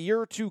that in a year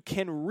or two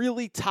can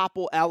really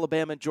topple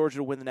Alabama and Georgia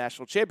to win the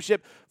national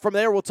championship? From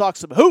there, we'll talk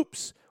some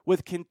hoops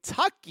with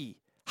Kentucky.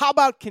 How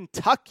about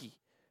Kentucky?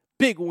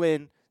 Big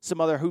win, some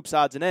other hoops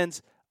odds and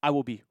ends. I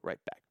will be right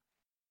back.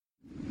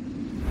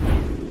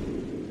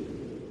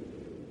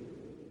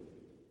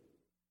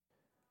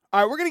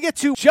 All right, we're going to get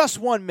to just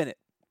 1 minute.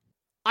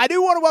 I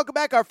do want to welcome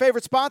back our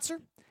favorite sponsor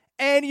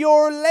and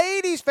your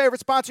ladies' favorite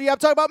sponsor. Yeah, I'm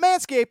talking about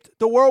Manscaped,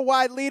 the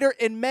worldwide leader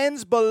in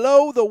men's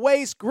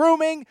below-the-waist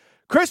grooming.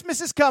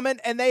 Christmas is coming,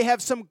 and they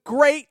have some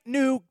great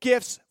new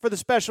gifts for the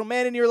special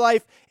man in your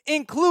life,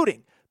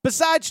 including,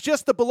 besides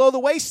just the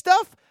below-the-waist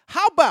stuff,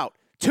 how about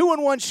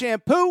 2-in-1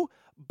 shampoo,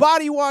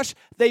 body wash?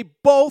 They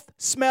both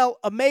smell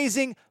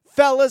amazing.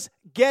 Fellas,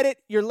 get it.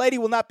 Your lady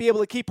will not be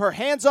able to keep her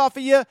hands off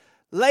of you.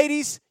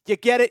 Ladies, you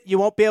get it. You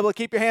won't be able to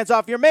keep your hands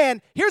off your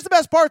man. Here's the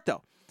best part,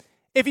 though.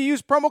 If you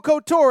use promo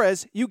code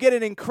Torres, you get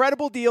an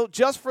incredible deal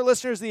just for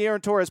listeners of the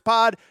Aaron Torres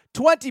pod,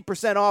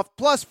 20% off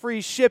plus free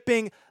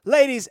shipping.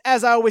 Ladies,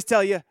 as I always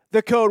tell you,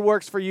 the code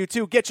works for you,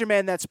 too. Get your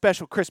man that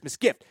special Christmas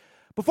gift.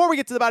 Before we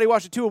get to the body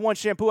wash and 2-in-1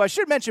 shampoo, I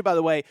should mention, by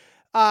the way,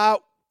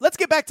 let's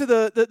get back to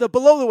the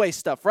below-the-waist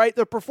stuff, right?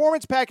 The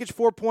Performance Package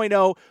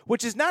 4.0,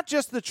 which is not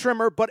just the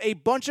trimmer, but a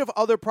bunch of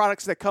other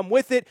products that come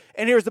with it.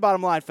 And here's the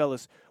bottom line,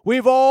 fellas.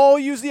 We've all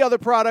used the other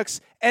products,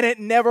 and it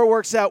never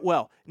works out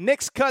well.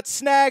 Nicks, cuts,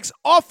 snags,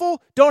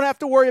 awful. Don't have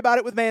to worry about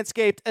it with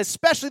Manscaped,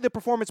 especially the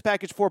Performance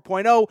Package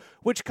 4.0,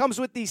 which comes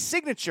with the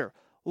signature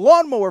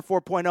Lawnmower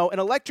 4.0, an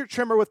electric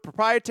trimmer with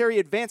proprietary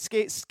advanced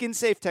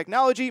skin-safe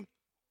technology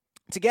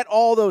to get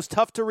all those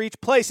tough-to-reach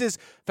places.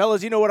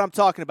 Fellas, you know what I'm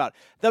talking about.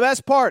 The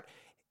best part,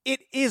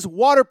 it is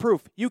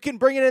waterproof. You can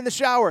bring it in the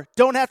shower.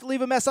 Don't have to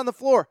leave a mess on the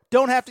floor.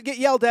 Don't have to get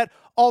yelled at.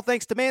 All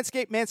thanks to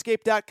Manscaped,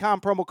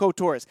 manscaped.com, promo code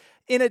Torres.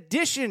 In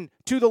addition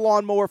to the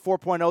Lawnmower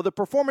 4.0, the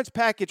Performance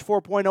Package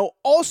 4.0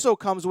 also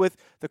comes with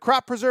the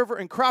Crop Preserver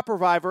and Crop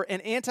Reviver,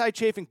 an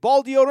anti-chafing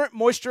ball deodorant,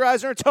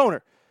 moisturizer, and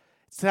toner.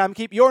 It's time to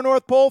keep your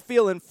North Pole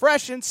feeling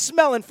fresh and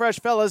smelling fresh,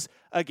 fellas,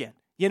 again.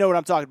 You know what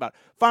I'm talking about.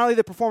 Finally,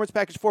 the Performance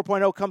Package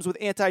 4.0 comes with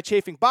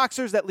anti-chafing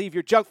boxers that leave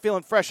your junk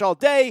feeling fresh all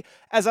day.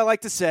 As I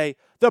like to say,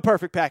 the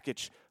perfect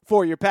package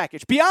for your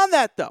package. Beyond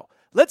that, though,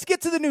 let's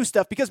get to the new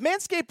stuff, because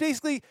Manscaped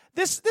basically,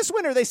 this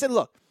winter, they said,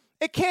 look,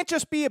 it can't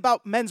just be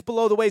about men's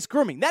below-the-waist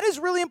grooming. That is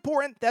really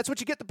important. That's what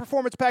you get the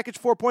Performance Package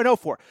 4.0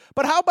 for.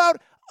 But how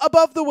about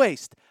above the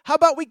waist? How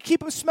about we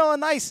keep them smelling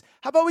nice?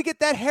 How about we get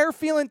that hair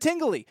feeling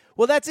tingly?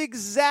 Well, that's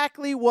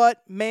exactly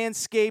what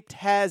Manscaped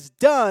has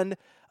done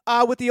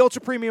with the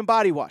Ultra Premium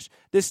Body Wash.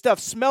 This stuff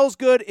smells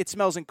good. It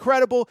smells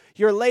incredible.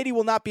 Your lady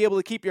will not be able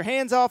to keep your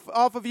hands off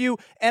of you.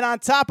 And on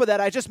top of that,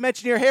 I just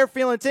mentioned your hair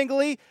feeling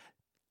tingly.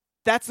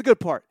 That's the good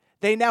part.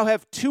 They now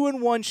have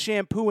 2-in-1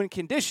 shampoo and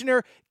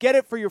conditioner. Get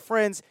it for your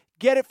friends.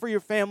 Get it for your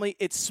family.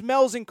 It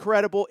smells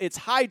incredible. It's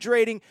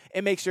hydrating.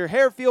 It makes your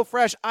hair feel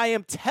fresh. I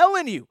am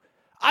telling you,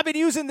 I've been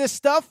using this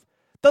stuff.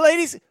 The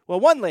ladies, well,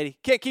 one lady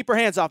can't keep her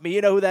hands off me.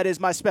 You know who that is,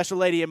 my special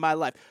lady in my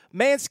life.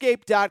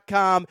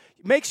 Manscaped.com.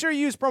 Make sure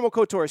you use promo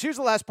code Torres. Here's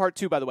the last part,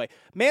 too, by the way.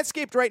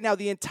 Manscaped right now,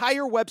 the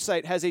entire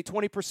website has a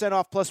 20%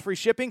 off plus free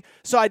shipping.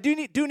 So I do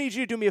need you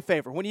to do me a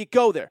favor. When you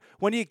go there,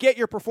 when you get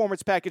your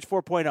Performance Package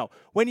 4.0,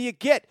 when you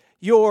get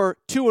your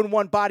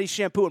 2-in-1 body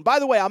shampoo, and by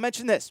the way, I'll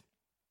mention this.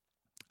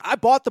 I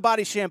bought the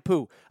body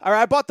shampoo, or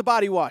I bought the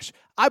body wash.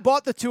 I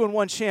bought the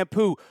 2-in-1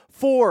 shampoo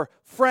for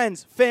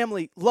friends,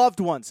 family,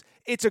 loved ones.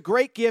 It's a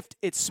great gift.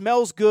 It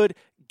smells good.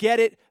 Get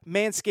it,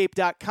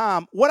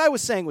 manscaped.com. What I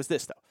was saying was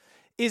this, though,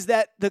 is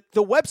that the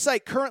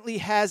website currently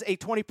has a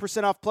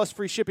 20% off plus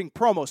free shipping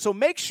promo. So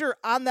make sure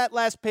on that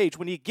last page,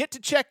 when you get to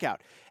checkout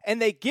and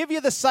they give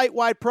you the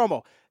site-wide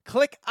promo,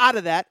 click out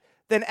of that,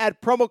 then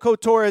add promo code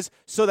Torres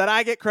so that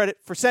I get credit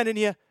for sending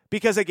you.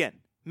 Because, again,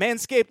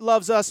 Manscaped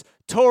loves us.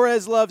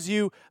 Torres loves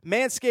you.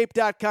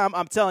 Manscaped.com.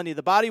 I'm telling you,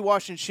 the body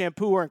wash and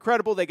shampoo are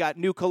incredible. They got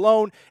new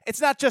cologne. It's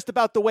not just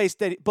about the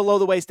waist, below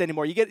the waist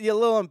anymore. You're a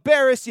little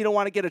embarrassed. You don't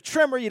want to get a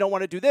trimmer. You don't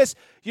want to do this.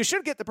 You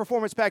should get the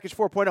Performance Package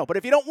 4.0. But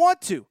if you don't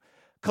want to,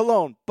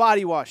 cologne,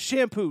 body wash,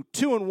 shampoo,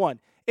 2-in-1.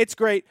 It's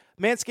great.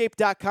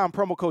 Manscaped.com,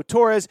 promo code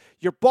Torres.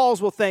 Your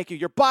balls will thank you.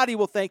 Your body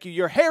will thank you.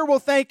 Your hair will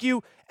thank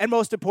you. And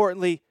most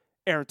importantly,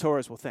 Aaron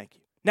Torres will thank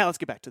you. Now let's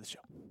get back to the show.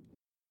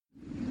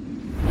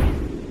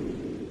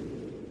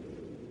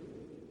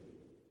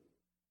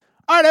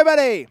 All right,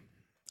 everybody,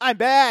 I'm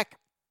back.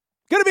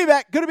 Good to be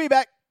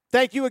back.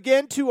 Thank you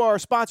again to our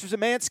sponsors at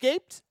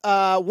Manscaped.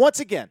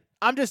 Once again,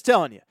 I'm just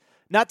telling you,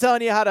 not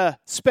telling you how to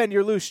spend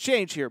your loose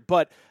change here,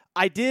 but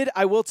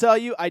I will tell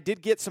you, I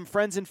did get some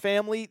friends and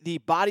family the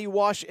body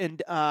wash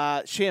and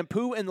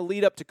shampoo in the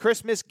lead up to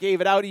Christmas, gave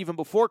it out even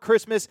before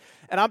Christmas,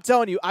 and I'm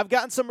telling you, I've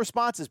gotten some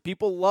responses.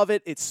 People love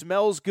it. It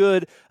smells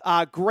good.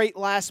 Great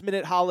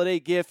last-minute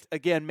holiday gift.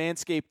 Again,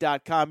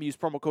 manscaped.com. Use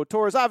promo code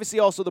TORRES. Obviously,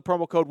 also the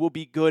promo code will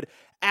be good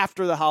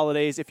after the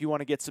holidays if you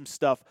want to get some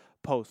stuff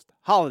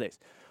post-holidays.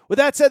 With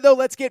that said, though,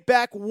 let's get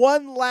back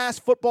one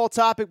last football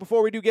topic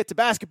before we do get to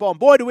basketball. And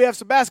boy, do we have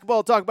some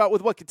basketball to talk about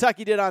with what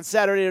Kentucky did on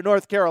Saturday to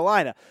North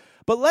Carolina.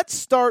 But let's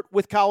start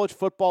with college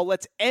football.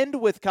 Let's end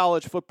with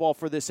college football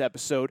for this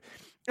episode.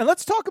 And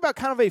let's talk about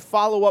kind of a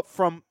follow-up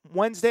from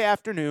Wednesday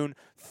afternoon,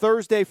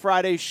 Thursday,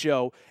 Friday's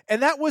show.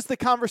 And that was the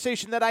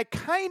conversation that I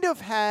kind of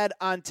had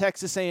on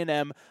Texas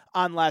A&M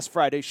on last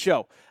Friday's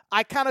show.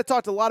 I kind of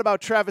talked a lot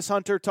about Travis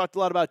Hunter, talked a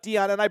lot about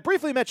Deion, and I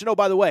briefly mentioned, oh,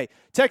 by the way,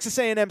 Texas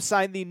A&M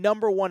signed the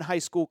number 1 high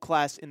school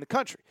class in the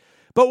country.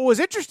 But what was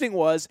interesting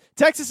was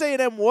Texas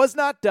A&M was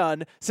not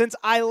done. Since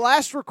I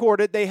last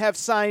recorded, they have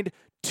signed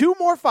 2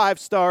 more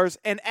 5-stars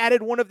and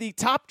added one of the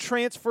top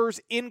transfers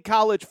in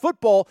college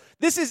football.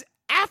 This is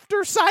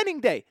after signing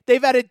day.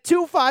 They've added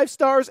 2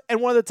 5-stars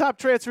and one of the top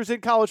transfers in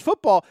college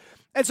football.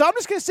 And so I'm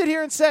just going to sit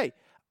here and say,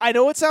 I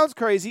know it sounds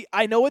crazy.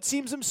 I know it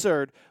seems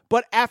absurd.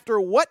 But after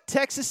what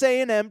Texas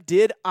A&M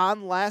did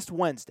on last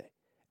Wednesday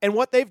and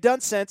what they've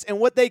done since and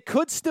what they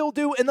could still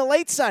do in the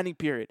late signing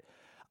period,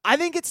 I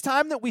think it's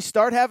time that we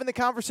start having the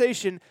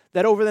conversation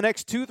that over the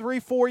next 2, 3,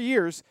 4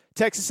 years,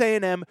 Texas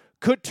A&M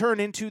could turn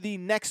into the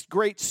next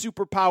great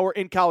superpower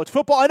in college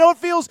football. I know it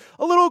feels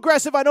a little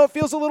aggressive. I know it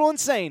feels a little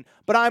insane,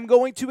 but I'm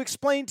going to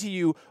explain to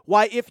you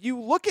why if you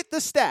look at the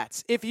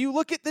stats, if you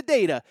look at the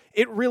data,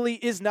 it really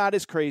is not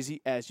as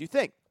crazy as you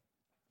think.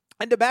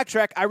 And to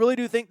backtrack, I really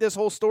do think this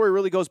whole story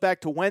really goes back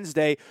to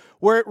Wednesday,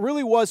 where it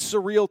really was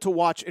surreal to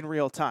watch in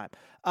real time.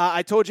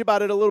 I told you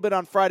about it a little bit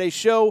on Friday's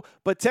show,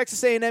 but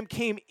Texas A&M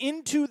came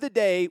into the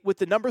day with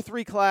the number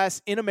 3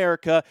 class in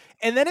America,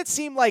 and then it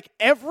seemed like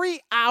every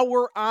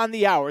hour on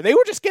the hour, they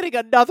were just getting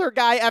another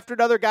guy after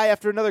another guy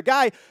after another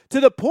guy, to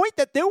the point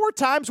that there were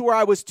times where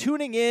I was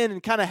tuning in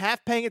and kind of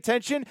half paying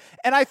attention,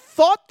 and I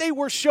thought they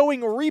were showing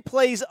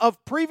replays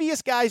of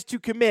previous guys to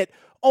commit,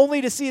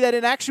 only to see that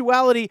in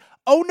actuality,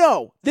 oh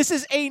no, this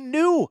is a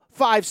new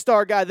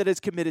 5-star guy that has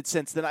committed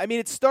since then. I mean,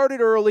 it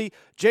started early.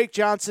 Jake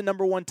Johnson,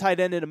 number 1 tight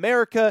end in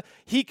America.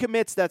 He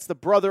commits. That's the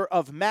brother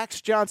of Max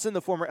Johnson,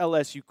 the former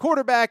LSU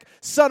quarterback,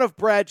 son of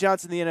Brad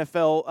Johnson, the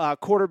NFL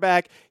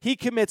quarterback. He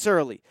commits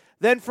early.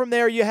 Then from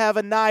there, you have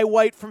Anai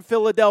White from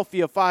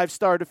Philadelphia,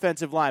 5-star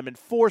defensive lineman,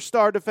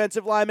 4-star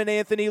defensive lineman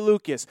Anthony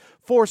Lucas,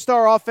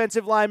 4-star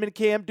offensive lineman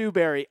Cam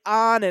Dewberry,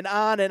 on and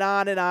on and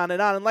on and on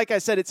and on. And like I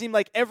said, it seemed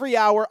like every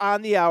hour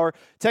on the hour,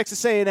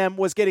 Texas A&M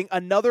was getting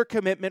another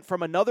commitment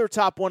from another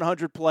top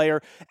 100 player,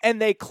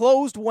 and they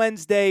closed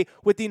Wednesday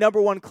with the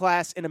number 1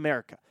 class in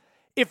America.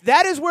 If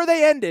that is where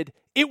they ended,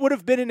 it would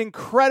have been an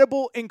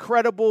incredible,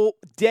 incredible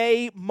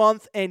day,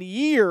 month, and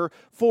year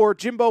for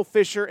Jimbo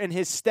Fisher and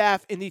his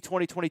staff in the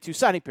 2022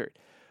 signing period.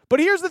 But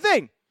here's the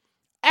thing.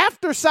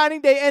 After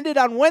signing day ended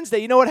on Wednesday,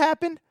 you know what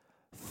happened?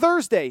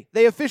 Thursday,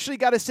 they officially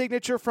got a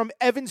signature from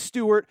Evan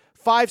Stewart,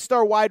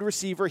 5-star wide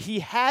receiver.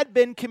 He had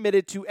been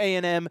committed to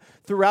A&M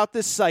throughout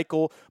this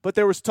cycle, but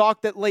there was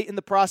talk that late in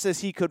the process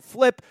he could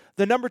flip.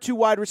 The number 2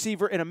 wide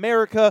receiver in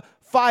America,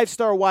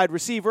 5-star wide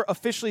receiver,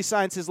 officially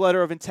signs his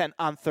letter of intent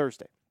on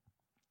Thursday.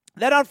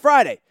 Then on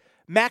Friday,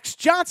 Max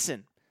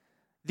Johnson,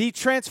 the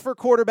transfer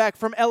quarterback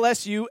from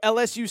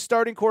LSU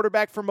starting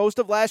quarterback for most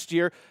of last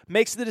year,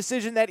 makes the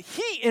decision that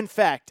he, in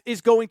fact,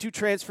 is going to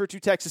transfer to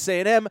Texas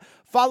A&M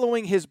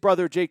following his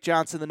brother Jake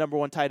Johnson, the number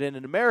 1 tight end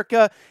in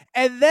America.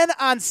 And then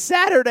on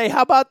Saturday,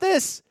 how about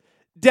this?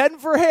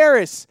 Denver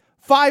Harris,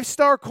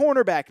 5-star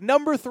cornerback,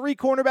 number 3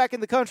 cornerback in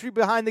the country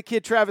behind the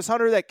kid Travis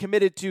Hunter that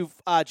committed to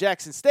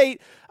Jackson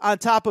State, on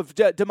top of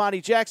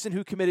Damani Jackson,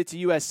 who committed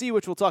to USC,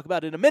 which we'll talk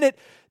about in a minute.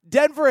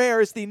 Denver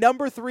Harris, the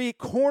number 3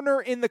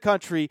 corner in the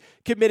country,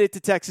 committed to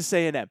Texas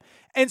A&M.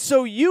 And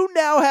so you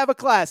now have a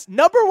class,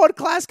 number 1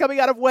 class coming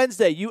out of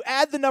Wednesday. You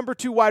add the number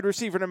 2 wide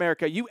receiver in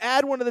America. You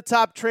add one of the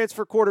top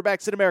transfer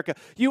quarterbacks in America.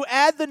 You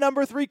add the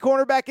number 3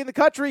 cornerback in the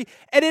country,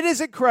 and it is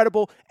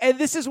incredible. And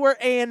this is where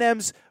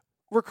A&M's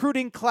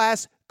recruiting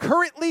class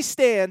currently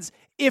stands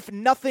if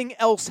nothing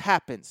else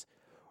happens.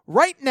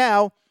 Right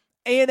now,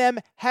 A&M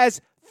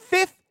has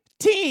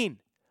 15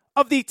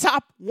 of the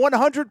top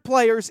 100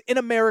 players in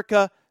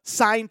America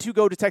signed to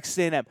go to Texas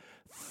A&M.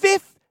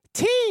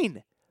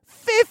 15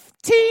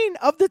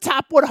 of the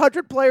top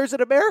 100 players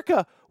in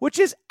America, which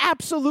is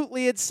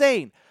absolutely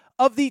insane.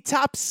 Of the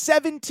top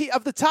 17,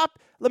 of the top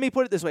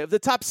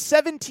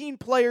 17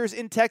 players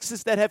in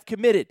Texas that have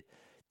committed,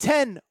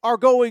 10 are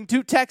going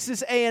to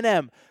Texas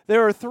A&M.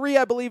 There are 3,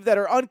 I believe, that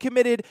are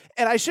uncommitted,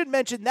 and I should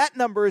mention that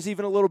number is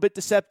even a little bit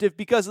deceptive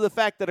because of the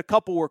fact that a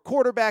couple were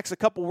quarterbacks, a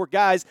couple were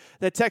guys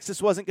that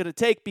Texas wasn't going to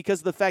take because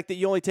of the fact that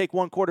you only take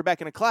 1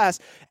 quarterback in a class.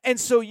 And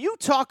so you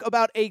talk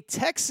about a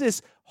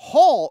Texas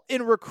haul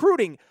in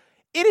recruiting.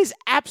 It is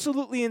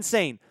absolutely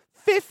insane.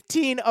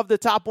 15 of the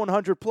top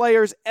 100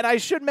 players, and I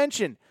should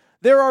mention,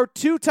 there are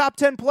 2 top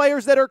 10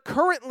 players that are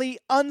currently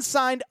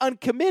unsigned,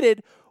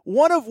 uncommitted,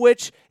 one of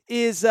which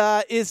is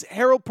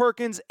Harold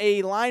Perkins,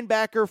 a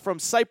linebacker from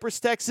Cypress,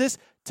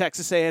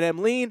 Texas A&M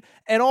lean,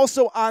 and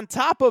also on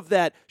top of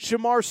that,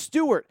 Shamar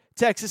Stewart,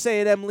 Texas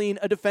A&M lean,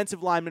 a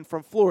defensive lineman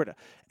from Florida.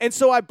 And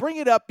so I bring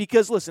it up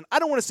because, listen, I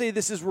don't want to say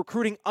this is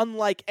recruiting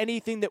unlike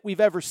anything that we've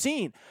ever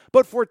seen,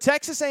 but for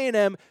Texas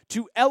A&M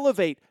to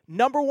elevate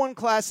number 1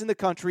 class in the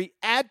country,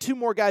 add 2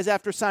 more guys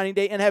after signing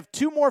day, and have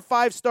 2 more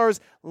 5-stars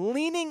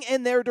leaning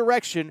in their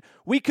direction,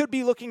 we could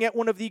be looking at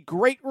one of the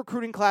great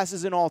recruiting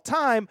classes in all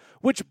time,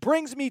 which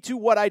brings me to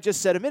what I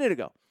just said a minute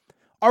ago.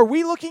 Are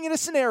we looking at a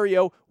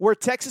scenario where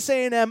Texas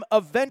A&M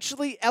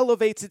eventually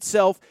elevates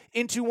itself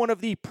into one of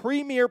the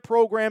premier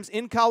programs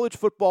in college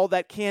football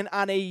that can,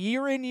 on a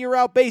year-in,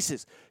 year-out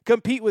basis,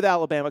 compete with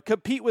Alabama,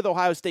 compete with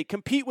Ohio State,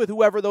 compete with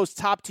whoever those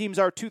top teams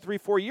are 2, 3,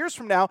 4 years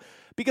from now?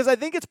 Because I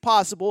think it's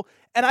possible,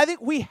 and I think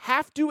we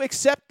have to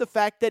accept the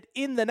fact that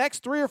in the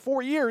next 3 or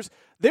 4 years,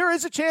 there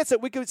is a chance that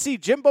we could see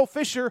Jimbo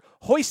Fisher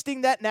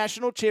hoisting that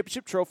national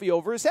championship trophy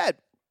over his head.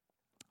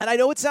 And I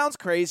know it sounds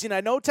crazy, and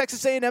I know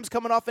Texas A&M's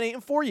coming off an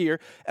 8-4 year,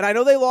 and I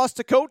know they lost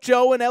to Coach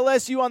Joe and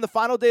LSU on the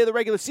final day of the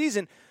regular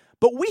season,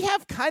 but we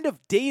have kind of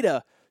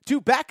data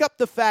to back up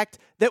the fact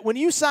that when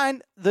you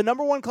sign the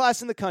number 1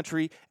 class in the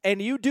country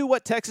and you do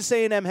what Texas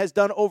A&M has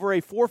done over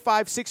a 4,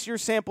 5, 6-year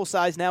sample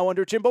size now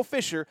under Jimbo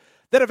Fisher,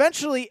 that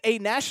eventually a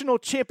national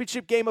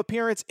championship game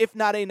appearance, if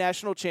not a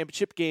national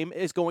championship game,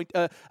 is going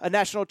a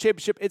national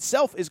championship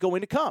itself is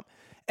going to come.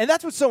 And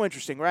that's what's so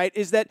interesting, right,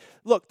 is that,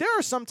 look, there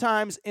are some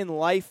times in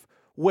life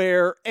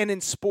and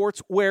in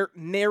sports where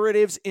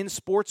narratives in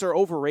sports are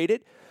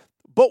overrated.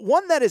 But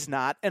one that is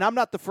not, and I'm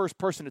not the first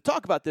person to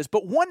talk about this,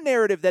 but one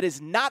narrative that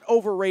is not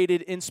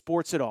overrated in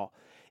sports at all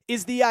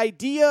is the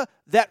idea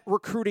that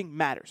recruiting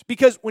matters.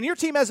 Because when your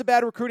team has a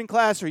bad recruiting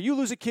class or you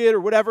lose a kid or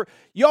whatever,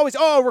 you always,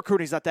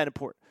 recruiting's not that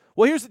important.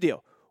 Well, here's the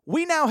deal.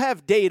 We now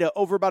have data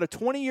over about a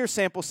 20-year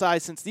sample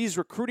size since these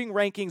recruiting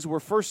rankings were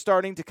first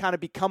starting to kind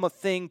of become a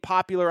thing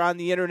popular on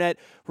the internet.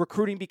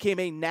 Recruiting became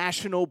a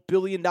national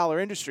billion-dollar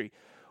industry.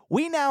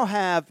 We now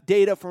have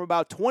data from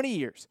about 20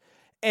 years,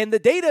 and the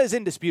data is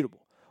indisputable.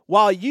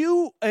 While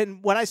you,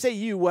 and when I say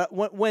you,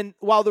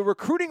 while the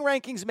recruiting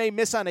rankings may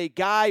miss on a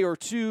guy or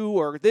two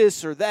or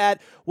this or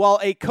that, while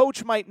a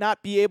coach might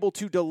not be able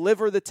to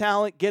deliver the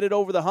talent, get it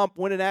over the hump,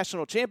 win a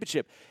national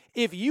championship,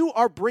 if you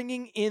are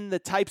bringing in the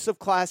types of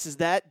classes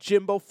that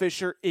Jimbo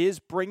Fisher is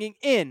bringing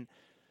in,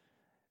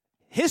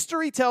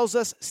 history tells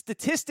us,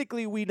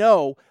 statistically we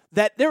know,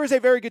 that there is a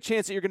very good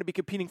chance that you're going to be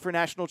competing for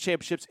national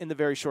championships in the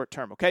very short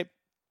term, okay?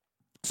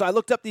 So I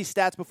looked up these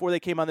stats before they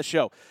came on the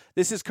show.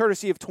 This is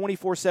courtesy of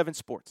 24/7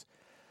 Sports.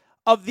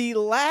 Of the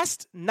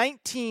last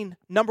 19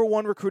 number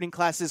 1 recruiting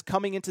classes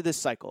coming into this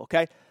cycle,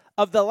 okay?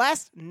 Of the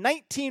last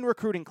 19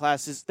 recruiting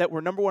classes that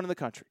were number 1 in the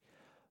country,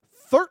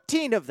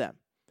 13 of them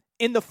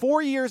in the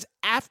 4 years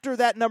after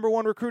that number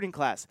 1 recruiting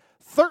class,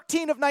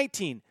 13 of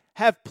 19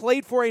 have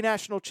played for a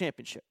national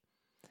championship.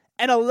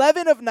 And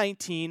 11 of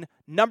 19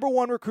 number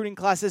 1 recruiting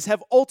classes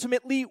have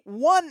ultimately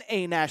won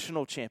a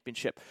national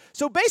championship.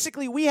 So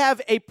basically, we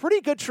have a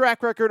pretty good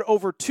track record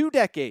over 2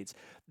 decades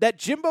that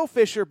Jimbo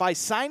Fisher, by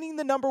signing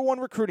the number 1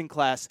 recruiting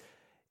class,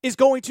 is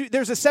going to,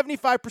 there's a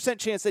 75%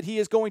 chance that he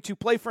is going to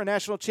play for a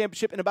national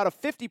championship and about a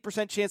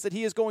 50% chance that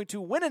he is going to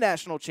win a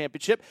national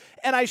championship.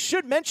 And I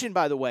should mention,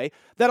 by the way,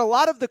 that a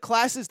lot of the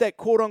classes that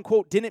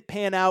quote-unquote didn't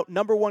pan out,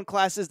 number 1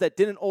 classes that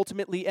didn't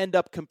ultimately end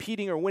up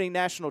competing or winning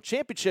national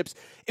championships,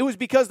 it was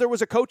because there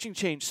was a coaching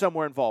change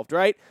somewhere involved,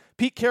 right?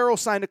 Pete Carroll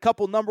signed a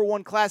couple number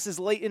 1 classes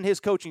late in his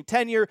coaching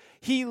tenure.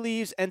 He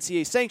leaves,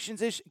 NCAA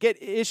sanctions get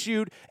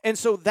issued, and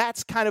so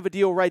that's kind of a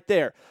deal right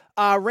there.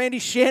 Randy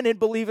Shannon,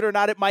 believe it or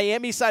not, at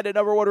Miami signed a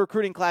number 1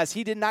 recruiting class.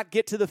 He did not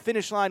get to the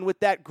finish line with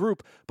that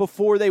group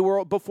before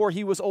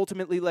he was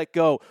ultimately let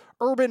go.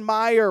 Urban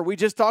Meyer, we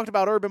just talked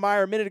about Urban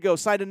Meyer a minute ago,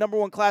 signed a number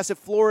 1 class at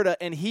Florida,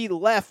 and he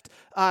left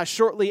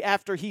shortly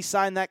after he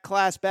signed that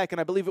class back,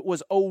 and I believe it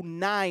was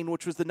 2009,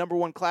 which was the number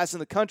 1 class in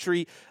the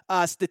country.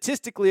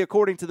 Statistically,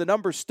 according to the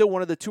numbers, still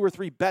one of the 2 or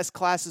 3 best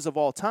classes of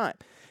all time.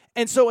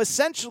 And so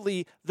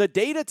essentially, the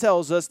data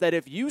tells us that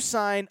if you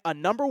sign a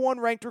number 1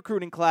 ranked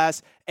recruiting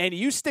class and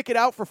you stick it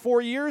out for 4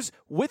 years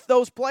with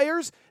those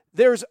players,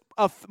 there's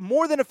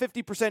more than a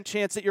 50%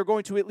 chance that you're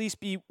going to at least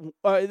be,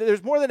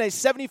 there's more than a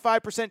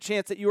 75%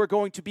 chance that you are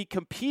going to be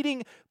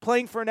competing,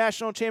 playing for a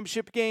national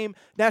championship,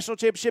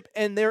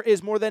 and there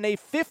is more than a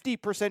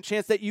 50%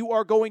 chance that you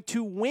are going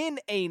to win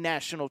a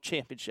national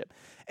championship.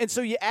 And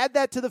so you add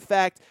that to the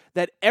fact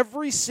that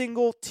every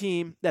single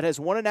team that has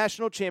won a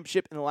national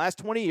championship in the last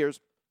 20 years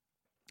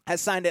has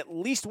signed at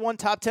least 1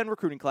 top 10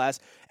 recruiting class.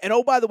 And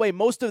oh, by the way,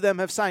 most of them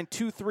have signed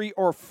 2, 3,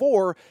 or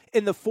 4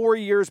 in the 4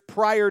 years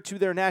prior to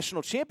their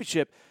national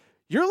championship.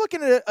 You're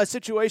looking at a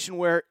situation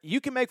where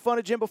you can make fun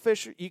of Jimbo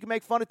Fisher, you can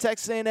make fun of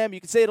Texas A&M, you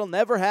can say it'll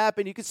never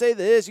happen, you can say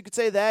this, you can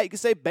say that, you can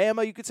say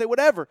Bama, you can say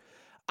whatever.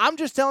 I'm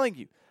just telling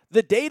you,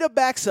 the data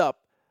backs up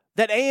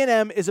that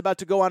A&M is about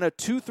to go on a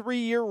 2-3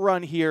 year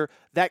run here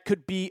that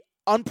could be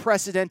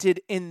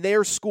unprecedented in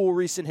their school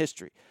recent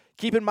history.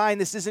 Keep in mind,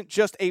 this isn't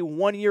just a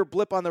 1-year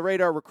blip on the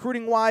radar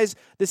recruiting-wise.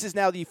 This is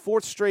now the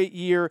 4th straight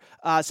year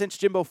since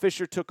Jimbo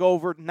Fisher took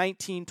over,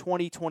 19,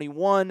 20,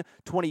 21,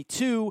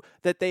 22,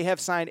 that they have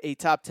signed a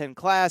top 10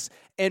 class.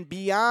 And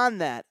beyond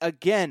that,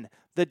 again,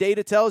 the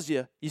data tells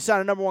you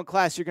sign a number 1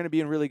 class, you're going to be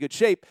in really good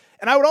shape.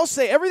 And I would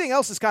also say everything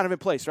else is kind of in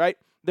place, right?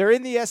 They're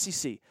in the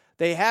SEC.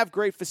 They have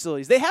great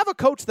facilities. They have a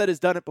coach that has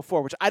done it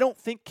before, which I don't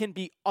think can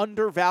be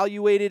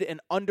undervaluated and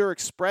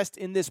underexpressed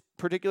in this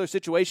particular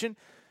situation.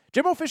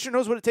 Jimbo Fisher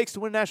knows what it takes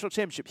to win a national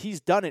championship. He's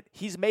done it.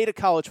 He's made a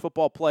college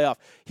football playoff.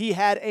 He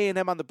had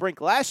A&M on the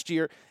brink last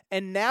year,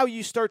 and now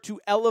you start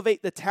to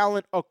elevate the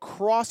talent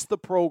across the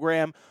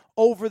program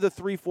over the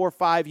 3, 4,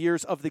 5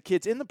 years of the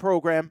kids in the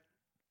program,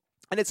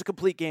 and it's a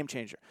complete game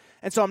changer.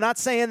 And so I'm not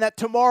saying that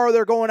tomorrow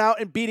they're going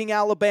out and beating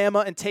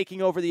Alabama and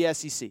taking over the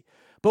SEC.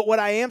 But what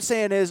I am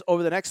saying is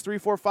over the next 3,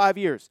 4, 5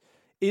 years,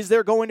 is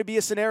there going to be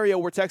a scenario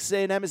where Texas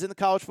A&M is in the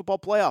college football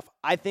playoff?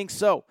 I think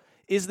so.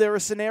 Is there a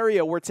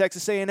scenario where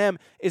Texas A&M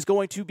is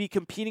going to be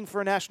competing for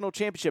a national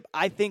championship?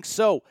 I think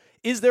so.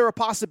 Is there a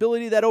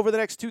possibility that over the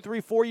next 2, 3,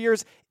 4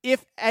 years,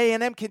 if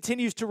A&M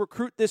continues to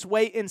recruit this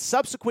way in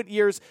subsequent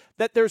years,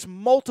 that there's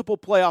multiple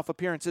playoff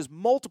appearances,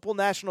 multiple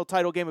national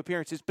title game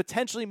appearances,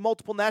 potentially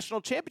multiple national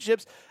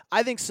championships?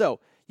 I think so.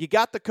 You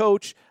got the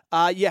coach.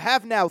 You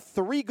have now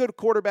 3 good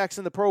quarterbacks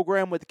in the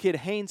program with the kid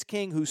Haynes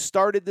King, who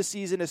started the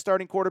season as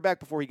starting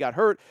quarterback before he got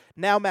hurt.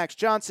 Now Max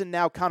Johnson,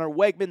 now Connor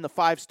Wegman, the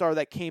 5-star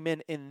that came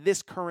in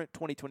this current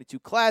 2022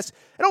 class.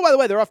 And oh, by the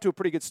way, they're off to a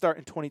pretty good start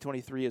in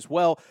 2023 as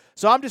well.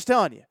 So I'm just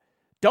telling you,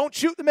 don't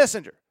shoot the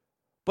messenger.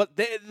 But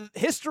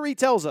history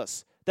tells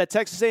us that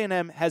Texas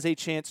A&M has a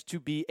chance to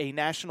be a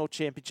national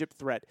championship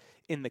threat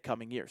in the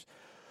coming years.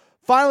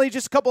 Finally,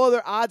 just a couple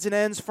other odds and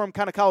ends from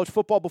kind of college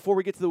football before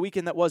we get to the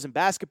weekend that was in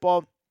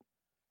basketball.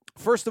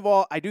 First of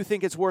all, I do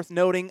think it's worth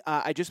noting,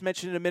 I just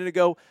mentioned it a minute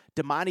ago,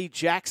 Damani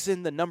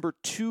Jackson, the number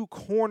 2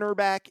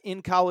 cornerback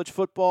in college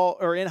football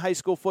or in high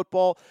school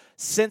football.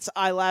 Since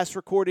I last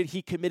recorded,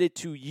 he committed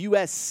to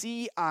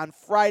USC on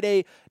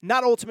Friday.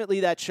 Not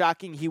ultimately that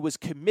shocking. He was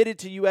committed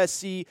to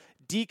USC,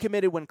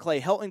 decommitted when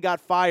Clay Helton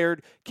got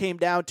fired, came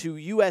down to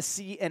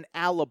USC and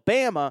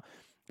Alabama.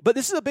 But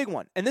this is a big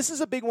one, and this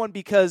is a big one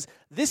because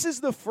this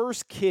is the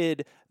first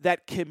kid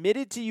that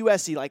committed to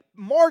USC, like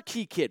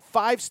marquee kid,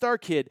 5-star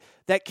kid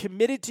that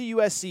committed to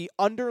USC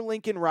under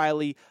Lincoln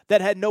Riley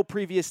that had no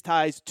previous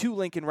ties to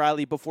Lincoln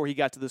Riley before he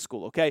got to the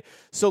school, okay?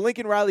 So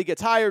Lincoln Riley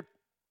gets hired.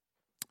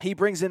 He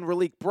brings in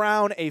Raleek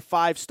Brown, a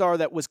 5-star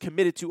that was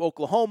committed to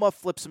Oklahoma,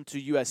 flips him to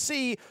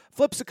USC,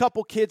 flips a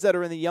couple kids that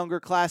are in the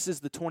younger classes,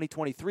 the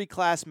 2023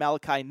 class,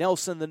 Malachi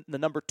Nelson, the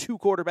number 2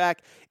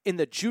 quarterback in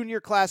the junior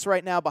class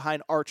right now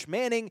behind Arch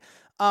Manning.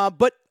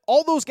 But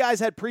all those guys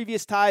had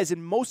previous ties,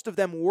 and most of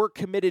them were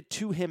committed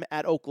to him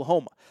at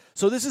Oklahoma.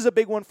 So this is a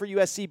big one for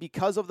USC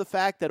because of the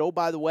fact that, oh,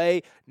 by the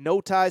way,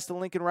 no ties to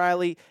Lincoln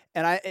Riley,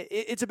 and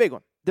it's a big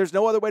one. There's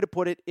no other way to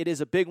put it. It is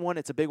a big one.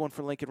 It's a big one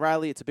for Lincoln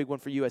Riley. It's a big one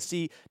for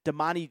USC.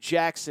 Damani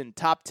Jackson,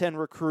 top 10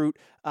 recruit,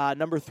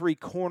 number 3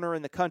 corner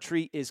in the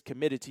country, is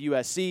committed to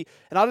USC.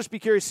 And I'll just be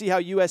curious to see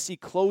how USC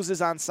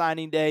closes on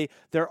signing day.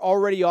 They're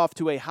already off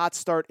to a hot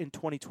start in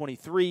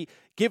 2023.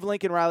 Give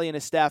Lincoln Riley and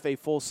his staff a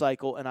full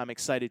cycle, and I'm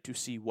excited to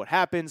see what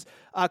happens.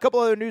 A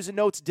couple other news and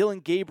notes. Dillon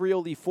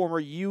Gabriel, the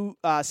former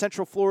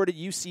Central Florida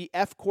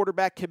UCF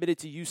quarterback, committed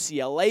to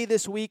UCLA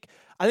this week.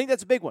 I think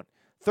that's a big one.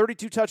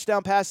 32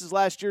 touchdown passes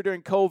last year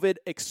during COVID.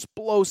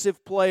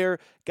 Explosive player.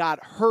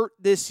 Got hurt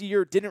this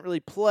year. Didn't really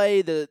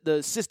play.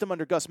 The system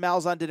under Gus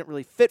Malzahn didn't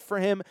really fit for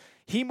him.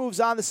 He moves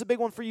on. This is a big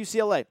one for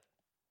UCLA.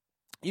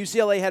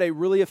 UCLA had a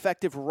really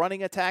effective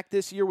running attack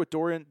this year with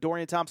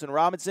Dorian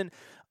Thompson-Robinson.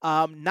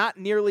 Not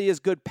nearly as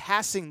good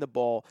passing the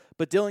ball,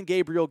 but Dillon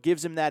Gabriel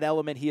gives him that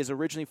element. He is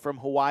originally from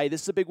Hawaii.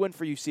 This is a big win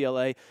for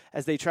UCLA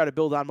as they try to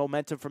build on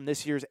momentum from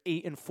this year's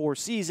 8-4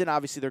 season.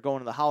 Obviously, they're going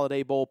to the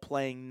Holiday Bowl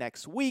playing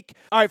next week.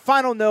 All right,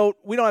 final note.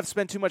 We don't have to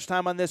spend too much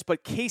time on this,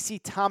 but Casey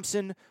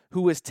Thompson,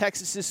 who was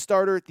Texas's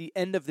starter at the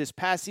end of this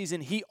past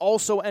season, he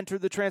also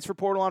entered the transfer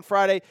portal on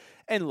Friday.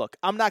 And look,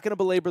 I'm not going to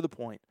belabor the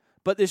point,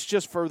 but this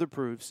just further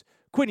proves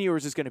Quinn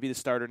Ewers is going to be the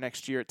starter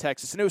next year at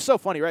Texas. And it was so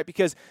funny, right?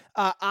 Because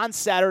on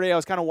Saturday, I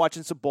was kind of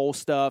watching some bowl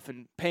stuff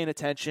and paying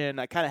attention.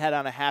 I kind of had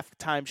on a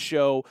halftime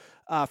show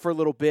for a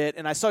little bit.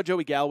 And I saw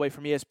Joey Galloway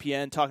from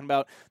ESPN talking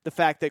about the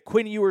fact that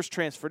Quinn Ewers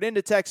transferred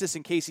into Texas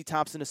and Casey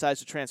Thompson decides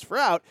to transfer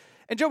out.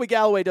 And Joey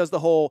Galloway does the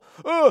whole,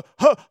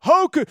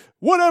 how could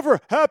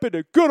whatever happen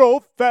to good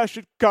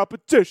old-fashioned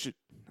competition?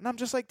 And I'm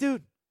just like,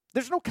 dude,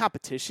 there's no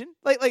competition.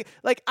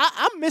 Like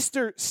I'm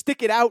Mr.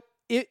 Stick It Out.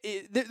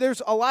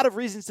 There's a lot of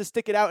reasons to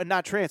stick it out and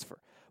not transfer.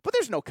 But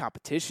there's no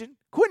competition.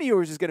 Quinn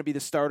Ewers is going to be the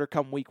starter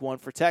come week 1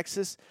 for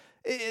Texas.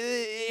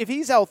 If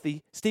he's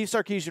healthy, Steve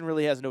Sarkisian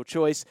really has no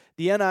choice.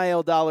 The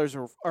NIL dollars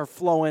are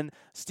flowing.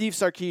 Steve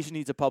Sarkisian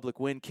needs a public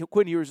win.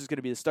 Quinn Ewers is going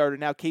to be the starter.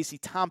 Now Casey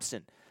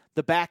Thompson,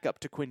 the backup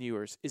to Quinn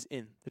Ewers, is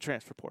in the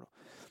transfer portal.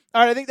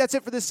 All right, I think that's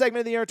it for this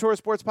segment of the Aaron Torres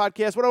Sports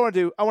Podcast. What I want to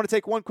do, I want to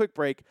take one quick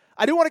break.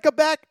 I do want to come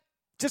back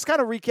just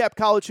kind of recap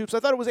college hoops. I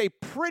thought it was a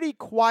pretty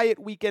quiet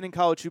weekend in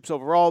college hoops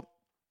overall.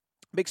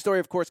 Big story,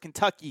 of course,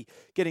 Kentucky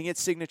getting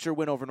its signature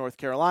win over North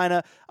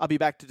Carolina. I'll be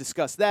back to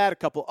discuss that. A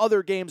couple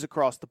other games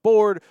across the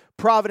board.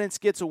 Providence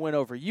gets a win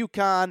over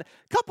UConn. A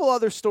couple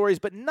other stories,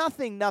 but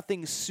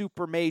nothing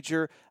super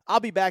major. I'll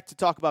be back to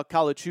talk about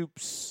college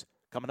hoops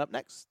coming up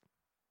next.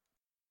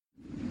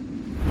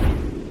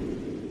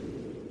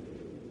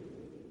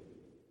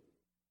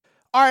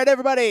 All right,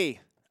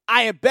 everybody.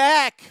 I am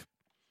back.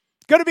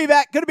 Going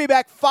to be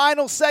back.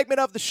 Final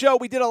segment of the show.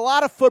 We did a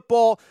lot of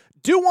football.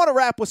 Do want to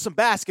wrap with some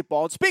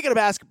basketball. And speaking of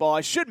basketball, I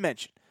should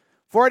mention,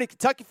 for any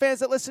Kentucky fans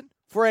that listen,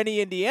 for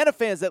any Indiana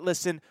fans that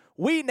listen,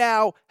 we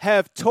now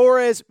have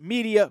Torres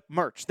Media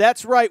merch.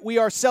 That's right. We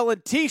are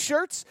selling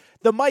T-shirts.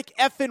 The Mike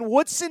Effin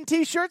Woodson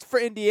T-shirts for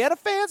Indiana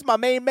fans. My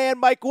main man,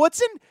 Mike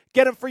Woodson.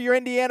 Get them for your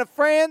Indiana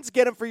friends.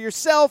 Get them for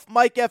yourself.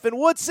 Mike Effin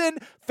Woodson,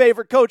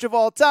 favorite coach of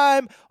all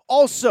time.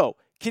 Also,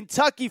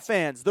 Kentucky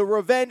fans, the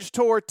Revenge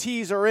Tour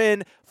tees are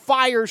in.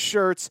 Fire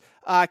shirts.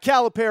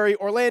 Calipari,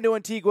 Orlando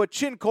Antigua,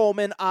 Chin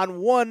Coleman on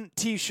one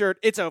T-shirt.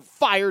 It's a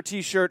fire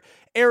T-shirt.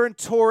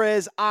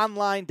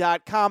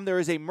 AaronTorresOnline.com. There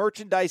is a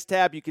merchandise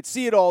tab. You can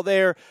see it all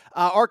there.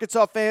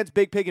 Arkansas fans,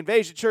 Big Pig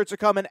Invasion shirts are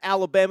coming.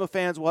 Alabama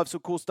fans will have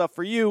some cool stuff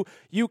for you.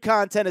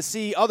 UConn,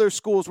 Tennessee, other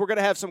schools. We're going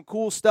to have some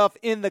cool stuff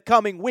in the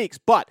coming weeks.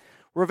 But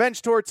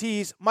Revenge Tour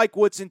tees, Mike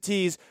Woodson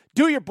tees,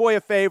 do your boy a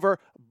favor.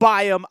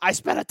 Buy them. I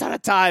spent a ton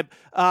of time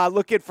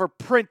looking for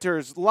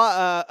printers,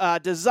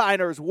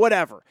 designers,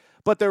 whatever.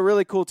 But they're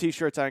really cool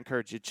T-shirts. I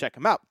encourage you to check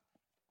them out.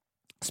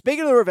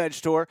 Speaking of the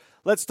Revenge Tour,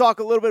 let's talk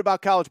a little bit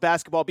about college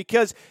basketball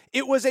because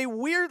it was a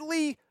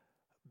weirdly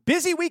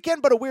busy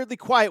weekend, but a weirdly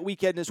quiet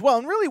weekend as well.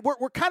 And really,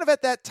 we're kind of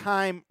at that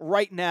time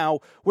right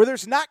now where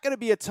there's not going to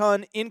be a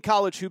ton in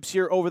college hoops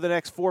here over the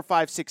next 4,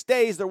 5, 6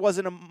 days. There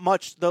wasn't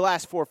much the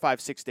last 4,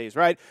 5, 6 days,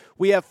 right?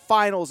 We have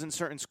finals in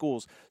certain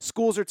schools.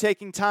 Schools are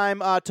taking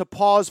time to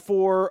pause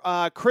for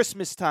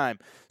Christmas time.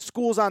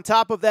 Schools on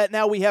top of that,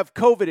 now we have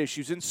COVID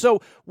issues. And so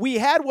we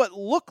had what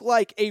looked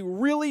like a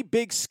really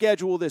big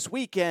schedule this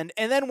weekend.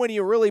 And then when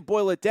you really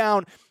boil it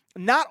down,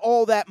 not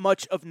all that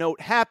much of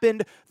note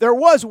happened. There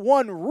was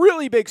one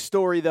really big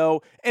story,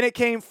 though, and it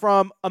came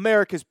from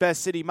America's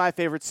best city, my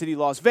favorite city,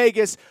 Las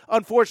Vegas.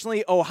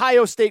 Unfortunately,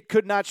 Ohio State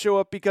could not show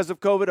up because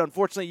of COVID.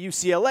 Unfortunately,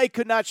 UCLA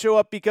could not show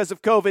up because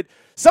of COVID.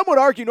 Some would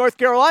argue North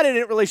Carolina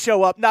didn't really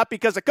show up, not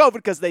because of COVID,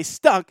 because they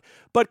stunk.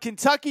 But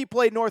Kentucky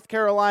played North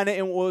Carolina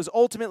and was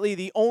ultimately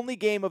the only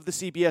game of the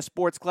CBS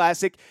Sports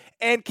Classic,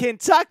 and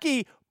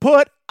Kentucky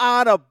put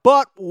on a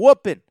butt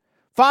whooping.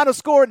 Final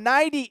score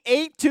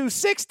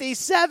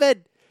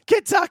 98-67.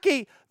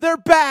 Kentucky, they're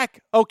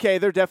back. Okay,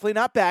 they're definitely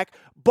not back.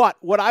 But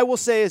what I will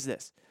say is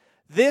this.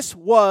 This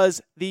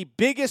was the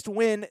biggest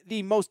win,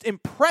 the most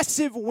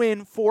impressive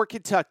win for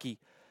Kentucky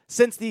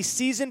since the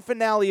season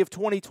finale of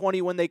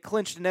 2020 when they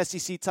clinched an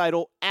SEC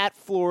title at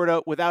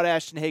Florida without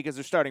Ashton Haig as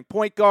their starting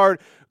point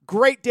guard.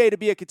 Great day to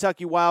be a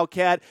Kentucky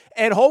Wildcat,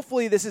 and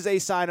hopefully this is a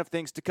sign of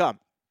things to come.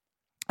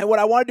 And what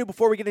I want to do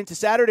before we get into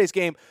Saturday's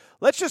game,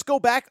 let's just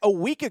go back a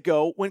week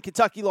ago when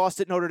Kentucky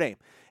lost at Notre Dame.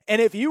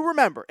 And if you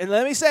remember, and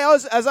let me say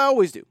as I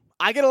always do,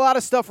 I get a lot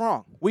of stuff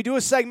wrong. We do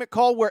a segment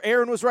called Where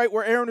Aaron Was Right,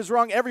 Where Aaron Was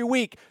Wrong every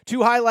week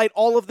to highlight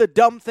all of the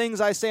dumb things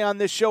I say on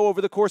this show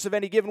over the course of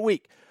any given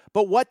week.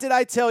 But what did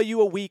I tell you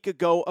a week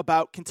ago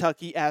about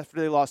Kentucky after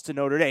they lost to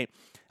Notre Dame?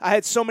 I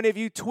had so many of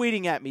you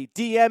tweeting at me,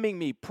 DMing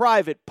me,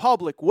 private,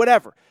 public,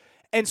 whatever.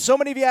 And so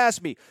many of you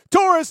asked me,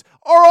 Torres,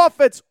 our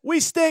offense, we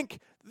stink.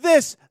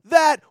 This,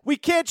 that, we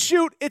can't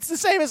shoot. It's the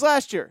same as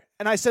last year.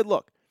 And I said,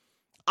 look,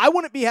 I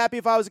wouldn't be happy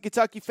if I was a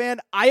Kentucky fan.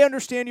 I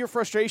understand your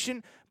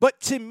frustration. But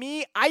to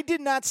me, I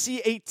did not see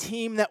a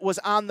team that was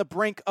on the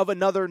brink of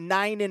another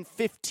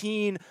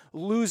 9-15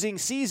 losing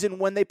season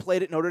when they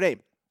played at Notre Dame.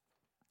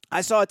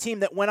 I saw a team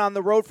that went on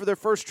the road for their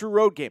first true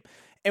road game.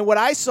 And what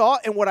I saw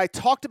and what I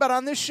talked about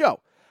on this show,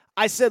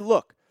 I said,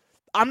 look,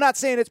 I'm not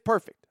saying it's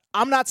perfect.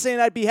 I'm not saying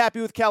I'd be happy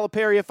with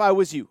Calipari if I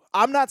was you.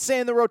 I'm not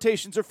saying the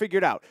rotations are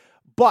figured out.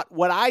 But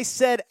what I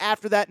said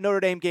after that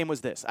Notre Dame game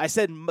was this. I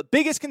said the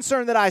biggest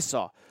concern that I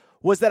saw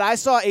was that I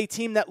saw a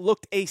team that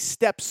looked a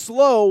step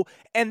slow,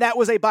 and that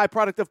was a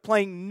byproduct of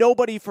playing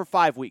nobody for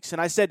 5 weeks.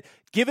 And I said,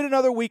 give it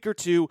another week or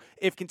two.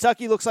 If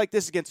Kentucky looks like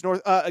this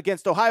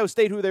against Ohio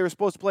State, who they were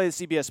supposed to play in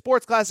the CBS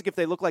Sports Classic, if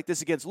they look like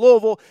this against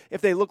Louisville,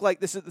 if they look like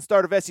this at the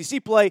start of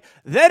SEC play,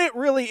 then it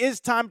really is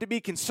time to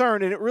be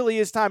concerned, and it really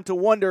is time to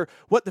wonder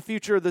what the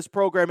future of this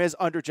program is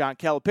under John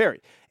Calipari.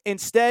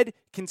 Instead,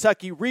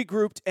 Kentucky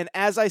regrouped and,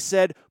 as I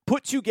said,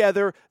 put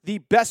together the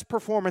best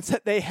performance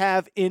that they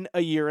have in a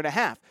year and a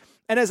half.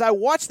 And as I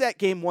watched that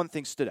game, one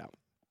thing stood out.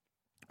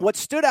 What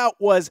stood out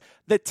was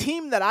the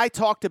team that I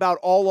talked about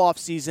all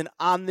offseason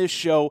on this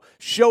show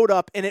showed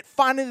up, and it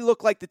finally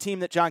looked like the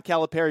team that John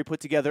Calipari put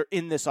together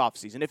in this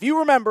offseason. If you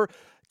remember,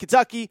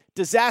 Kentucky,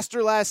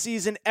 disaster last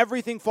season,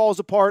 everything falls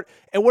apart,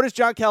 and what does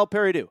John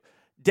Calipari do?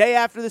 Day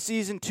after the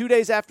season, 2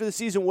 days after the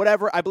season,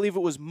 whatever, I believe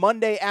it was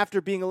Monday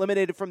after being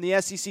eliminated from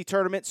the SEC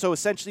tournament, so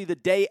essentially the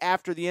day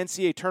after the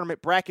NCAA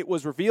tournament bracket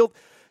was revealed,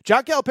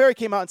 John Calipari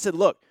came out and said,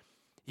 look,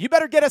 you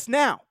better get us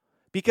now.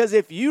 Because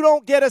if you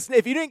didn't get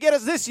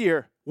us this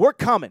year, we're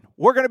coming.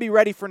 We're going to be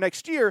ready for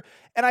next year.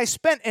 And I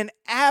spent an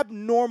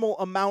abnormal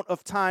amount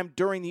of time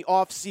during the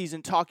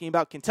offseason talking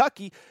about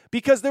Kentucky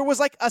because there was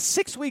like a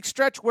 6-week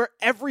stretch where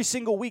every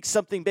single week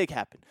something big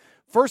happened.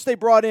 First, they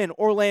brought in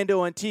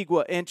Orlando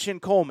Antigua and Chin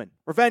Coleman.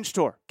 Revenge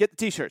tour. Get the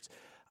T-shirts.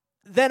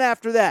 Then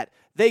after that,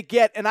 they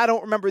get, and I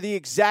don't remember the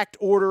exact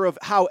order of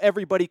how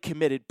everybody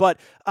committed, but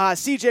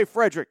C.J.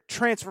 Frederick,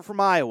 transfer from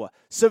Iowa.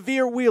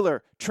 Severe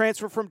Wheeler,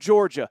 transfer from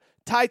Georgia.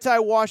 Ty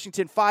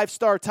Washington,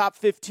 5-star, top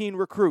 15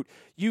 recruit.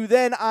 You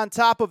then, on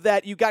top of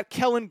that, you got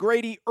Kellen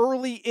Grady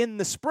early in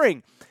the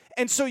spring.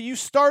 And so you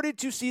started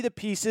to see the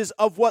pieces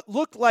of what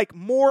looked like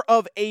more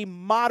of a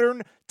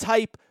modern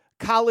type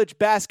college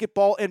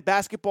basketball and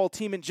basketball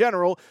team in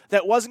general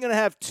that wasn't going to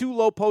have 2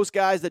 low post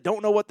guys that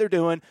don't know what they're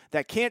doing,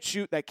 that can't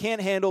shoot, that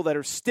can't handle, that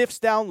are stiffs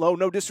down low.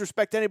 No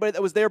disrespect to anybody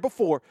that was there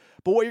before.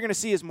 But what you're going to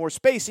see is more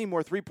spacing,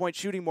 more three-point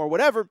shooting, more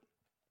whatever.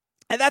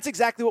 And that's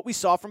exactly what we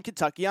saw from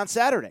Kentucky on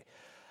Saturday.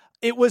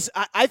 It was,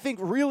 I think,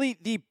 really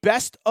the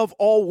best of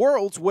all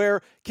worlds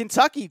where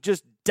Kentucky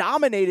just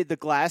dominated the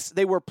glass.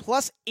 They were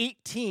plus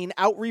 18,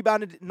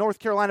 out-rebounded North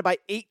Carolina by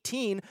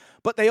 18,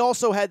 but they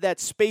also had that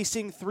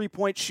spacing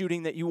three-point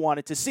shooting that you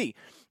wanted to see.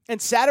 And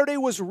Saturday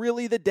was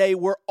really the day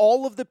where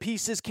all of the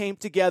pieces came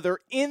together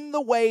in the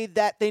way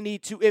that they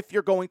need to if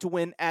you're going to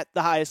win at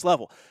the highest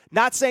level.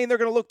 Not saying they're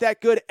going to look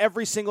that good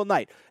every single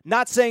night.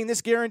 Not saying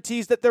this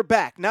guarantees that they're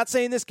back. Not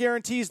saying this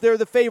guarantees they're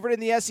the favorite in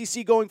the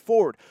SEC going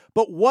forward.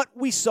 But what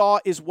we saw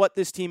is what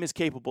this team is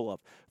capable of.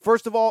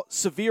 First of all,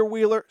 Severe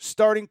Wheeler,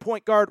 starting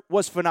point guard,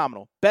 was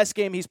phenomenal. Best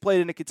game he's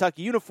played in a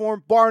Kentucky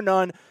uniform, bar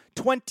none.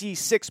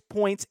 26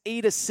 points,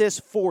 8 assists,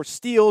 4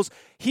 steals.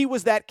 He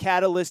was that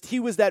catalyst. He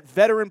was that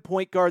veteran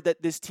point guard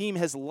that this team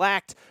has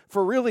lacked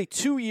for really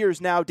 2 years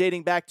now,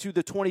 dating back to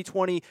the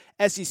 2020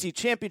 SEC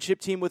championship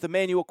team with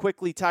Emmanuel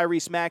Quickley,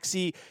 Tyrese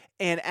Maxey,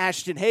 and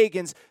Ashton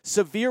Hagans.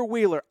 Severe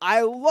Wheeler,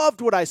 I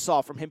loved what I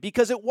saw from him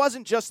because it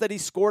wasn't just that he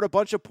scored a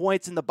bunch of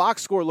points and the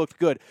box score looked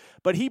good,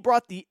 but he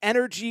brought the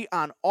energy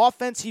on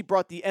offense, he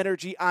brought the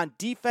energy on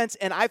defense,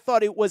 and I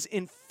thought it was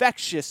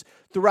infectious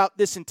throughout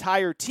this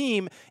entire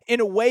team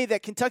in a way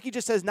that Kentucky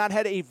just has not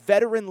had a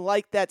veteran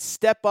like that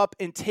step up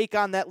and take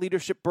on that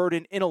leadership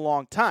burden in a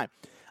long time.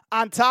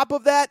 On top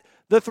of that,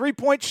 the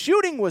three-point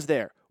shooting was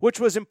there, which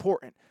was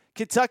important.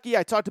 Kentucky,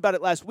 I talked about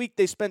it last week,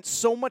 they spent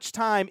so much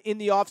time in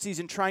the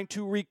offseason trying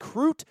to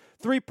recruit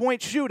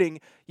three-point shooting,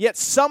 yet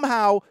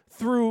somehow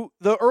through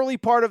the early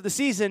part of the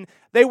season,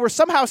 they were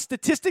somehow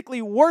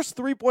statistically worse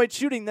three-point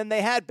shooting than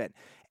they had been.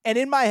 And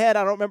in my head,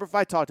 I don't remember if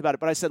I talked about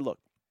it, but I said, look,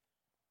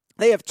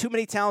 they have too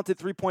many talented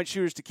three-point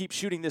shooters to keep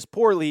shooting this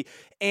poorly,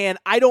 and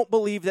I don't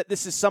believe that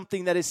this is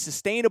something that is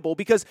sustainable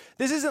because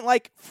this isn't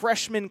like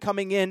freshmen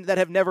coming in that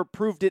have never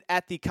proved it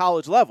at the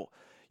college level.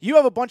 You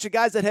have a bunch of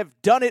guys that have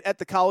done it at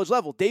the college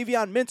level.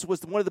 Davion Mintz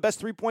was one of the best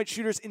three-point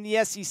shooters in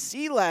the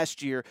SEC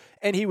last year,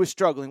 and he was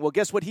struggling. Well,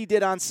 guess what he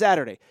did on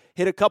Saturday?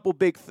 Hit a couple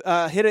big,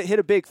 hit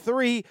a big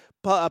three.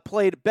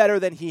 Played better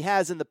than he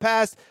has in the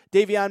past.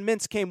 Davion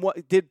Mintz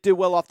did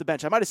well off the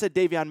bench. I might have said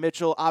Davion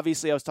Mitchell.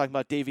 Obviously, I was talking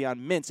about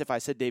Davion Mintz if I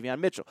said Davion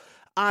Mitchell.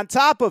 On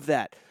top of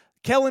that,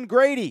 Kellen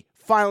Grady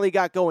finally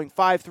got going.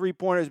 5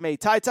 3-pointers made.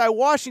 Ty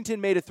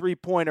Washington made a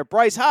 3-pointer.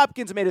 Bryce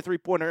Hopkins made a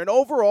 3-pointer. And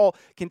overall,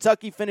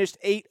 Kentucky finished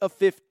 8 of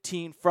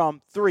 15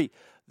 from 3.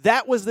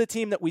 That was the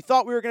team that we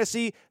thought we were going to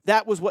see.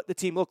 That was what the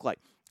team looked like.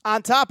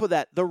 On top of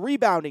that, the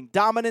rebounding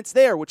dominance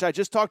there, which I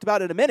just talked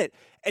about in a minute.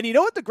 And you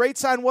know what the great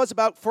sign was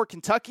for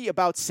Kentucky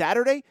about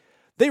Saturday?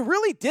 They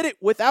really did it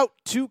without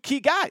 2 key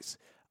guys.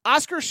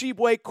 Oscar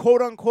Tshiebwe,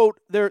 quote-unquote,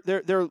 they're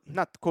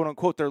not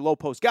quote-unquote their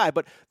low-post guy,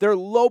 but their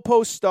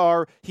low-post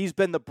star. He's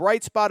been the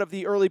bright spot of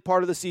the early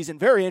part of the season.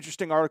 Very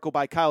interesting article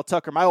by Kyle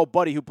Tucker, my old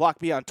buddy who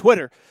blocked me on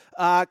Twitter.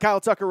 Kyle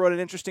Tucker wrote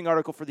an interesting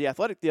article for The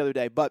Athletic the other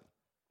day, but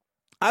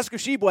Oscar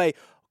Tshiebwe,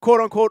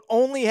 quote-unquote,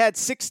 only had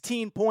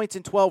 16 points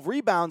and 12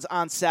 rebounds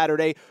on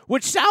Saturday,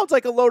 which sounds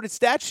like a loaded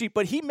stat sheet,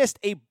 but he missed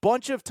a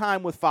bunch of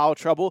time with foul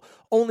trouble,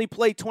 only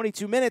played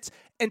 22 minutes,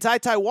 and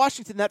Ty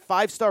Washington, that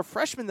 5-star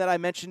freshman that I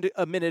mentioned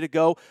a minute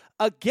ago,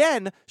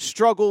 again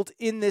struggled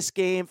in this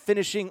game,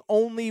 finishing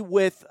only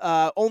with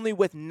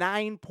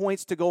 9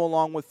 points to go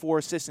along with 4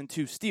 assists and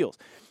 2 steals.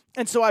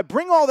 And so I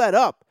bring all that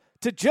up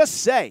to just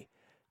say,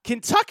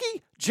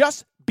 Kentucky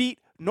just beat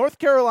North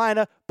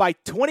Carolina by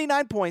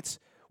 29 points,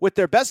 with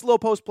their best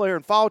low-post player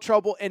in foul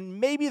trouble and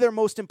maybe their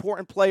most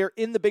important player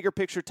in the bigger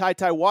picture,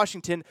 Ty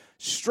Washington,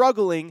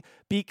 struggling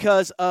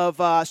because of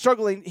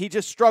he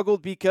just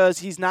struggled because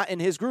he's not in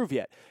his groove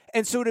yet.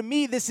 And so to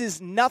me, this is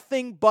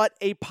nothing but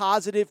a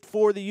positive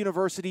for the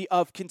University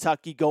of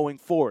Kentucky going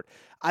forward.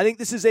 I think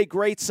this is a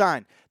great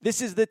sign.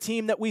 This is the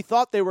team that we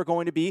thought they were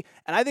going to be.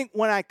 And I think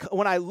when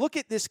I look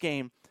at this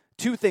game,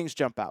 2 things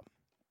jump out.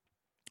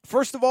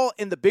 First of all,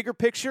 in the bigger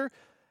picture,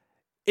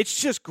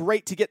 it's just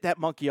great to get that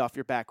monkey off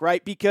your back,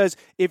 right? Because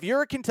if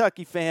you're a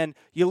Kentucky fan,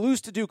 you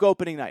lose to Duke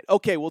opening night.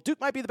 Okay, well, Duke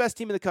might be the best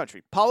team in the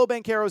country. Paulo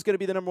Banchero is going to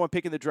be the number one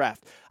pick in the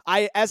draft.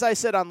 As I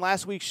said on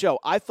last week's show,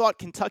 I thought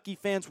Kentucky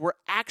fans were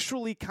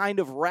actually kind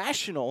of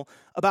rational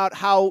about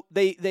how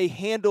they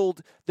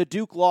handled the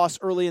Duke loss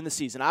early in the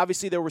season.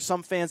 Obviously, there were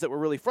some fans that were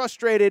really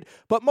frustrated,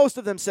 but most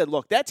of them said,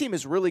 look, that team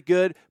is really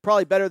good,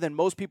 probably better than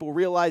most people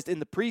realized in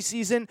the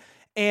preseason,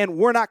 and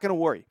we're not going to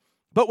worry.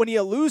 But when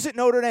you lose at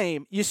Notre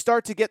Dame, you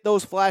start to get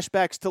those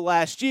flashbacks to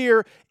last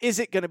year. Is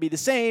it going to be the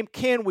same?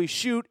 Can we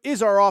shoot?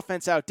 Is our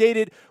offense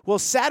outdated? Well,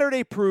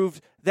 Saturday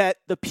proved that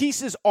the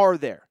pieces are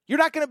there. You're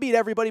not going to beat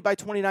everybody by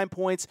 29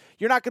 points.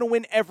 You're not going to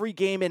win every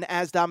game in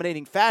as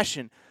dominating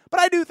fashion.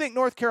 But I do think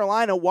North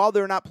Carolina, while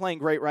they're not playing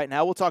great right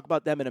now, we'll talk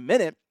about them in a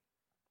minute,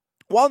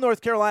 while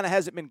North Carolina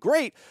hasn't been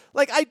great,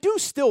 I do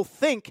still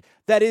think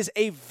that is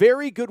a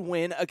very good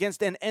win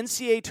against an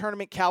NCAA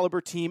tournament caliber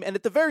team. And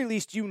at the very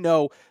least,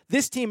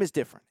 this team is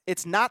different.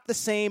 It's not the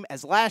same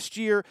as last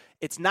year.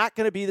 It's not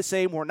going to be the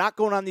same. We're not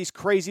going on these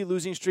crazy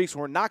losing streaks.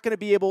 We're not going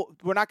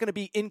to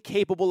be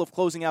incapable of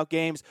closing out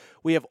games.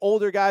 We have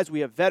older guys.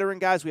 We have veteran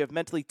guys. We have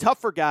mentally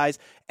tougher guys.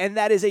 And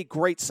that is a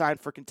great sign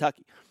for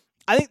Kentucky.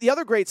 I think the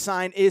other great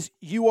sign is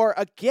you are,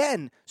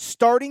 again,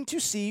 starting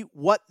to see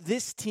what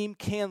this team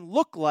can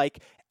look like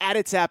at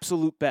its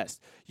absolute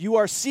best. You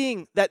are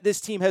seeing that this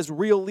team has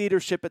real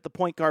leadership at the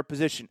point guard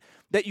position,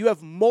 that you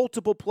have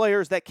multiple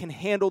players that can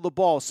handle the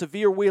ball.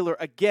 Severe Wheeler,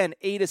 again,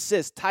 8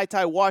 assists.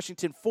 Ty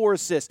Washington, 4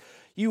 assists.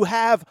 You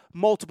have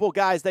multiple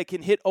guys that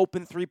can hit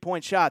open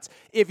three-point shots.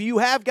 If you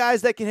have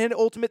guys that can hit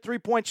ultimate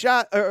three-point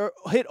shot or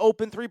hit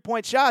open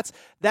three-point shots,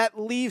 that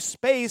leaves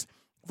space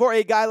for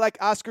a guy like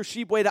Oscar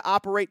Tshiebwe to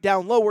operate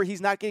down low where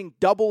he's not getting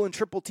double and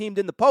triple teamed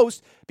in the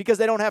post because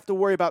they don't have to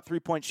worry about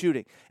three-point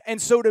shooting.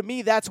 And so to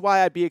me, that's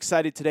why I'd be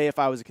excited today if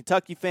I was a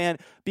Kentucky fan,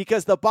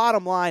 because the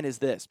bottom line is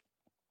this.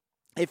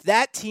 If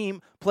that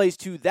team plays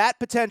to that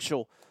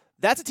potential,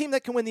 that's a team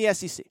that can win the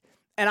SEC.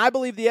 And I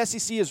believe the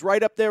SEC is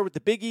right up there with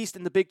the Big East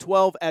and the Big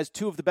 12 as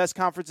two of the best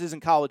conferences in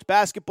college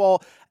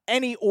basketball.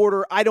 Any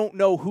order, I don't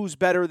know who's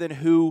better than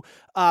who.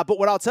 But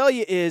what I'll tell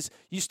you is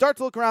you start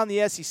to look around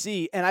the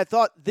SEC, and I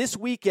thought this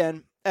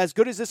weekend, as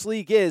good as this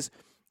league is,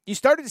 you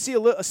started to see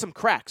some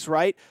cracks,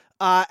 right?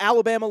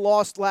 Alabama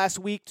lost last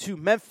week to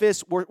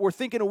Memphis. We're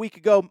thinking a week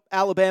ago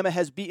Alabama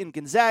has beaten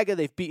Gonzaga.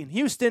 They've beaten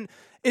Houston.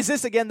 Is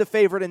this again the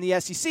favorite in the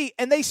SEC?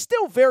 And they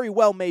still very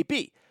well may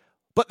be.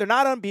 But they're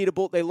not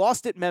unbeatable. They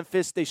lost at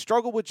Memphis. They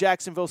struggled with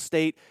Jacksonville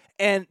State,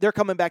 and they're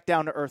coming back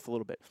down to earth a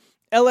little bit.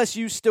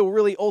 LSU still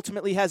really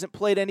ultimately hasn't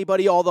played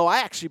anybody, although I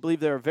actually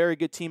believe they're a very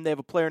good team. They have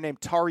a player named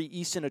Tari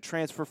Eason, a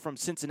transfer from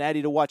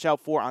Cincinnati, to watch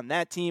out for on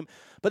that team,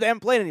 but they haven't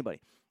played anybody.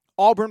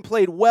 Auburn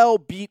played well,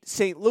 beat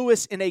St.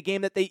 Louis in a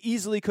game that they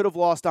easily could have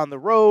lost on the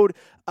road.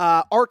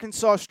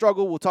 Arkansas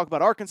struggled. We'll talk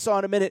about Arkansas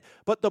in a minute.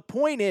 But the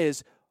point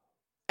is,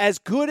 as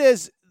good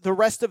as the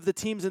rest of the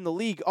teams in the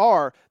league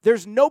are,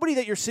 there's nobody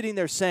that you're sitting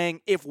there saying,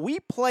 if we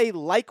play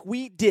like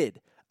we did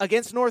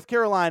against North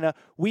Carolina,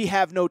 we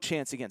have no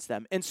chance against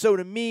them. And so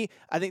to me,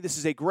 I think this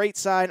is a great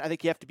sign. I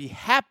think you have to be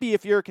happy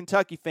if you're a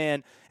Kentucky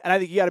fan, and I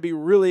think you got to be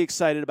really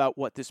excited about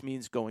what this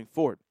means going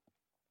forward.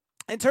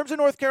 In terms of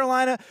North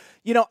Carolina,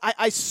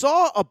 I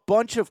saw a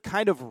bunch of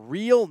kind of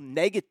real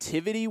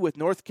negativity with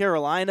North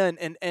Carolina,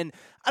 and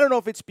I don't know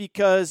if it's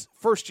because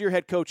first-year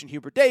head coach and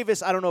Hubert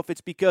Davis. I don't know if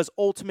it's because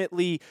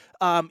ultimately,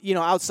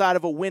 outside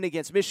of a win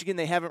against Michigan,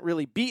 they haven't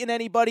really beaten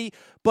anybody.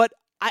 But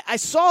I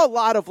saw a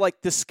lot of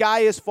the sky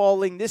is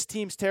falling, this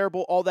team's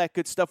terrible, all that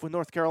good stuff with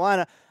North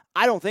Carolina.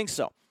 I don't think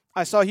so.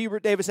 I saw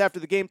Hubert Davis after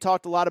the game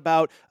talked a lot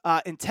about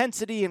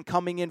intensity and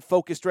coming in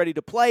focused, ready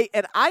to play,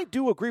 and I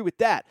do agree with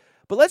that.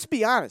 But let's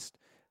be honest.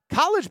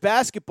 College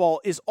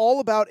basketball is all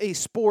about a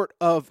sport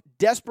of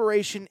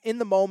desperation in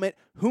the moment.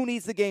 Who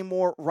needs the game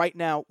more right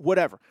now?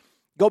 Whatever.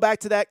 Go back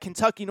to that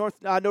Kentucky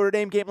Notre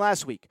Dame game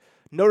last week.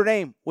 Notre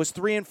Dame was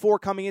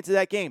 3-4 coming into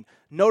that game.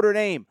 Notre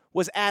Dame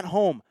was at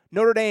home.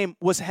 Notre Dame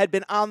had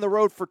been on the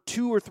road for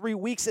 2 or 3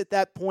 weeks at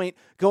that point,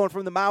 going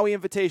from the Maui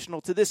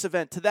Invitational to this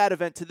event, to that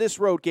event, to this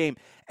road game.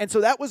 And so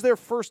that was their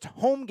first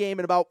home game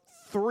in about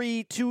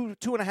 3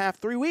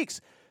 weeks.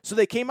 So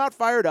they came out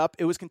fired up.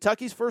 It was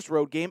Kentucky's first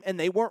road game, and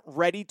they weren't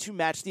ready to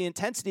match the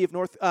intensity of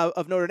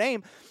Notre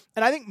Dame.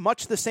 And I think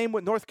much the same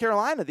with North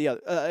Carolina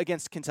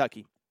against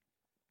Kentucky.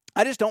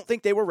 I just don't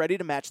think they were ready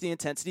to match the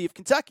intensity of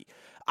Kentucky.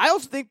 I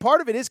also think part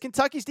of it is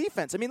Kentucky's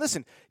defense. I mean,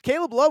 listen,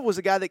 Caleb Love was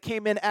a guy that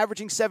came in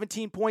averaging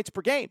 17 points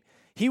per game.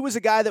 He was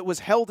a guy that was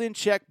held in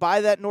check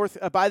by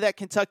that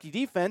Kentucky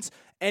defense,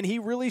 and he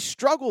really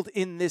struggled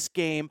in this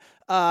game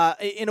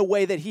in a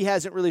way that he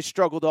hasn't really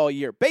struggled all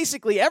year.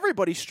 Basically,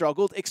 everybody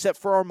struggled except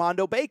for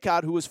Armando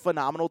Bacot, who was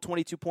phenomenal,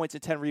 22 points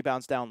and 10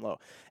 rebounds down low.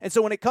 And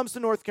so when it comes to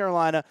North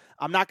Carolina,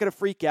 I'm not going to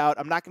freak out.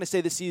 I'm not going to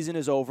say the season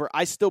is over.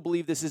 I still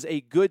believe this is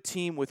a good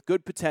team with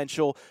good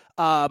potential.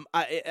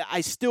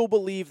 I still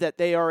believe that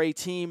they are a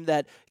team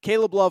that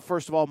Caleb Love,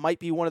 first of all, might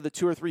be one of the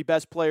 2 or 3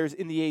 best players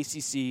in the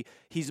ACC.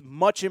 He's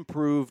much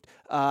improved.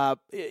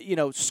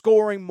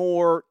 Scoring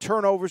more,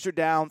 turnovers are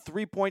down,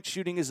 3-point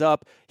shooting is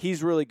up.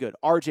 He's really good.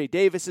 RJ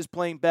Davis is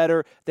playing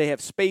better. They have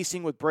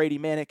spacing with Brady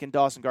Manick and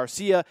Dawson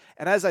Garcia.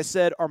 And as I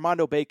said,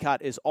 Armando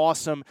Bacot is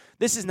awesome.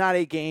 This is not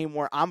a game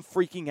where I'm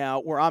freaking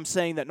out, where I'm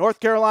saying that North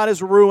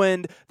Carolina's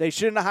ruined. They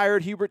shouldn't have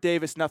hired Hubert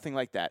Davis, nothing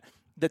like that.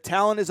 The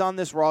talent is on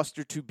this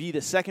roster to be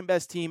the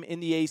second-best team in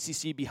the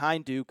ACC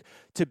behind Duke,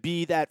 to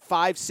be that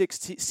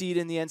 5-6 seed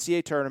in the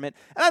NCAA tournament.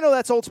 And I know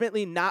that's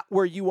ultimately not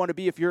where you want to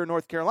be if you're a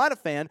North Carolina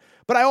fan,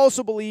 but I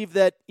also believe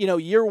that,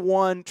 year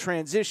one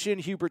transition,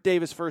 Hubert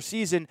Davis first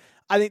season,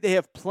 I think they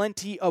have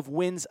plenty of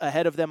wins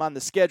ahead of them on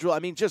the schedule. I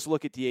mean, just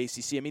look at the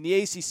ACC. I mean,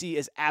 the ACC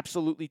is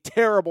absolutely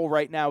terrible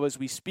right now as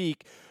we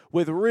speak,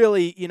 with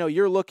really,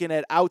 you're looking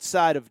at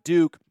outside of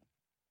Duke.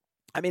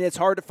 I mean, it's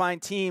hard to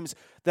find teams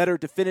that are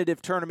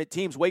definitive tournament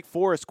teams. Wake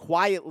Forest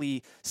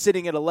quietly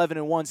sitting at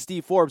 11-1.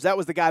 Steve Forbes, that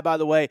was the guy, by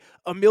the way,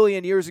 a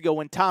million years ago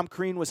when Tom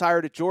Crean was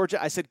hired at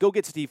Georgia. I said, go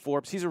get Steve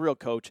Forbes. He's a real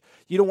coach.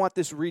 You don't want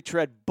this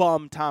retread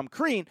bum Tom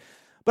Crean.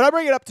 But I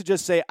bring it up to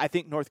just say I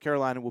think North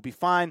Carolina will be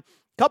fine.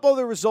 A couple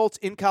other results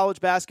in college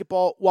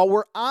basketball. While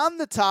we're on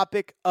the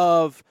topic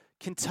of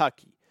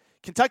Kentucky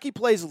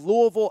plays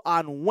Louisville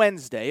on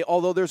Wednesday,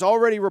 although there's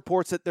already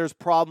reports that there's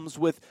problems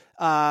with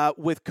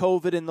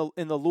COVID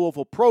in the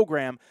Louisville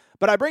program.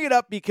 But I bring it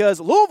up because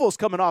Louisville's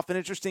coming off an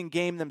interesting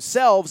game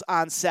themselves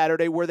on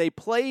Saturday where they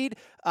played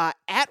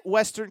at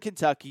Western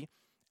Kentucky,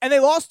 and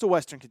they lost to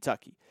Western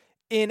Kentucky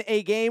in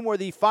a game where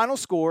the final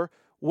score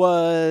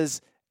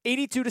was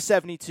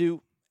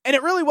 82-72, and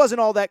it really wasn't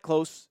all that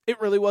close.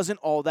 It really wasn't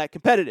all that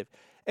competitive.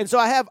 And so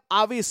I have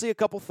obviously a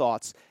couple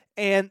thoughts,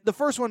 and the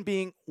first one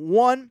being,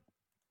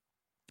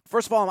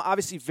 first of all, I'm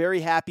obviously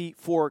very happy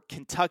for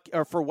Kentucky,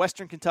 or for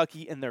Western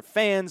Kentucky and their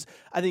fans.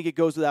 I think it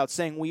goes without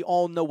saying. We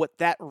all know what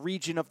that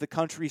region of the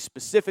country,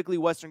 specifically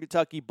Western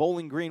Kentucky,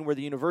 Bowling Green, where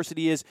the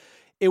university is,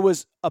 it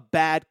was a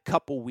bad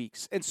couple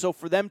weeks. And so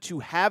for them to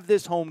have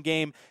this home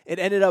game, it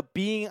ended up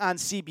being on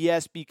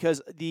CBS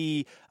because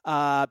the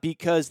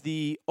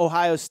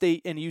Ohio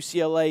State and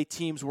UCLA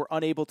teams were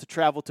unable to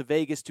travel to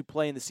Vegas to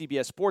play in the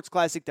CBS Sports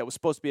Classic that was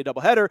supposed to be a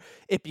doubleheader.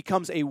 It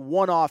becomes a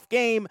one-off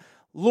game.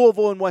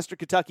 Louisville and Western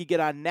Kentucky get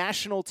on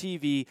national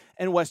TV,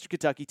 and Western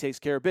Kentucky takes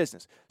care of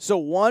business.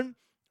 So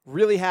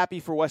really happy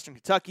for Western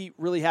Kentucky,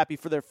 really happy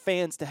for their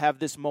fans to have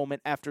this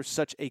moment after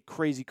such a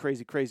crazy,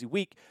 crazy, crazy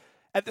week.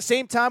 At the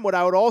same time, what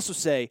I would also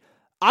say,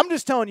 I'm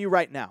just telling you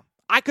right now,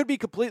 I could be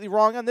completely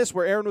wrong on this,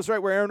 where Aaron was right,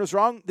 where Aaron was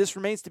wrong. This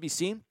remains to be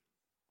seen.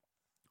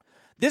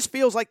 This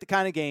feels like the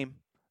kind of game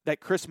that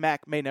Chris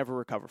Mack may never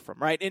recover from,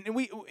 right? And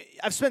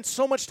I've spent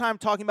so much time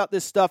talking about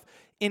this stuff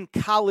in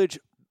college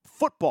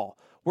football,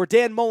 where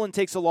Dan Mullen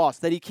takes a loss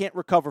that he can't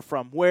recover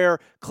from, where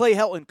Clay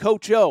Helton,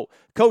 Coach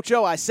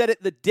O, I said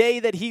it the day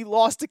that he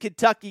lost to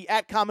Kentucky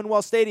at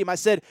Commonwealth Stadium. I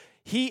said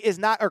he is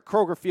not, or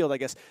Kroger Field, I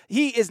guess,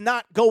 he is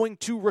not going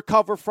to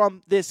recover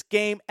from this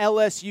game.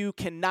 LSU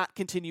cannot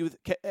continue with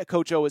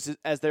Coach O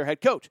as their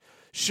head coach.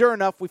 Sure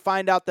enough, we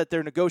find out that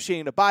they're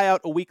negotiating a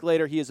buyout. A week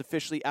later, he is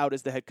officially out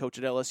as the head coach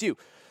at LSU.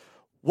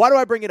 Why do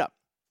I bring it up?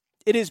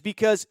 It is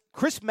because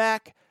Chris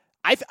Mack,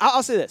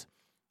 I'll say this.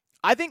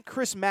 I think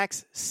Chris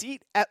Mack's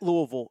seat at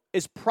Louisville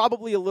is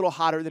probably a little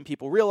hotter than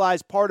people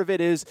realize. Part of it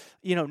is,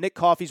 Nick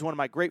Coffey's one of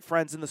my great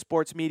friends in the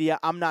sports media.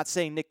 I'm not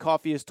saying Nick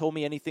Coffey has told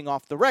me anything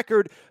off the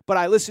record, but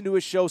I listen to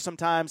his show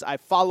sometimes. I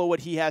follow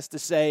what he has to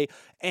say,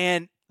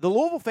 and the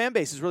Louisville fan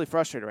base is really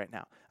frustrated right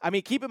now. I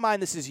mean, keep in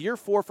mind, this is year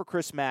 4 for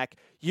Chris Mack.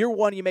 Year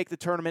 1, you make the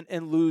tournament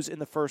and lose in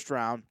the first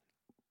round.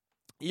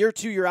 Year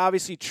 2, you're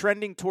obviously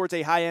trending towards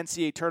a high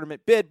NCAA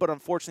tournament bid, but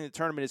unfortunately the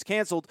tournament is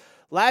canceled.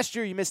 Last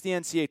year, you missed the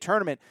NCAA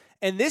tournament.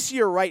 And this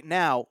year right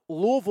now,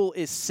 Louisville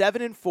is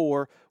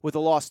 7-4 with a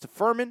loss to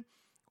Furman,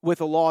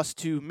 with a loss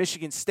to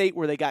Michigan State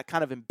where they got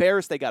kind of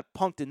embarrassed. They got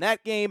punked in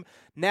that game.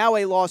 Now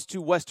a loss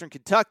to Western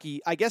Kentucky.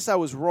 I guess I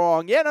was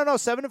wrong.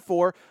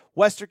 7-4.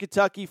 Western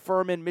Kentucky,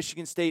 Furman,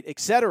 Michigan State,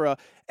 etc.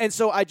 And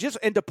so and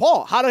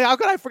DePaul. How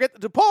could I forget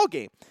the DePaul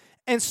game?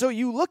 And so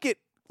you look at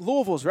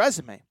Louisville's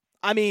resume.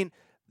 I mean,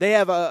 they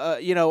have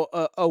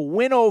a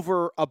win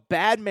over a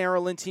bad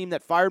Maryland team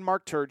that fired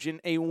Mark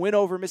Turgeon. A win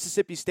over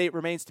Mississippi State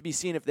remains to be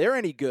seen if they're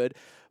any good.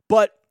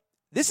 But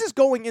this is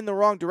going in the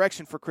wrong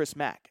direction for Chris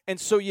Mack. And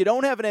so you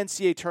don't have an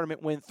NCAA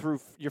tournament win through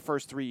your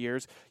first 3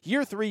 years.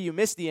 Year 3, you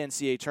miss the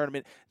NCAA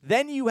tournament.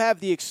 Then you have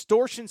the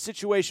extortion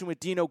situation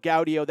with Dino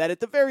Gaudio that at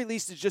the very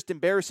least is just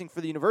embarrassing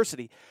for the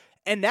university.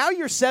 And now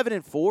you're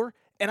 7-4.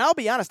 And I'll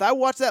be honest, I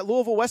watched that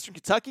Louisville-Western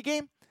Kentucky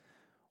game.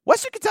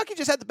 Western Kentucky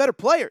just had the better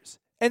players.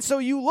 And so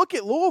you look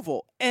at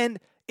Louisville, and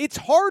it's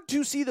hard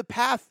to see the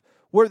path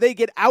where they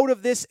get out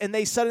of this and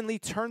they suddenly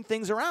turn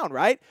things around,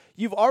 right?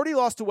 You've already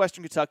lost to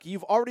Western Kentucky.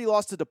 You've already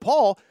lost to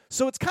DePaul.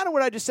 So it's kind of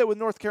what I just said with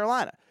North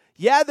Carolina.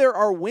 Yeah, there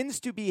are wins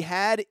to be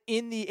had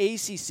in the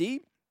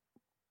ACC.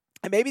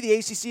 And maybe the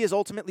ACC is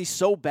ultimately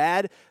so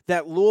bad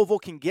that Louisville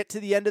can get to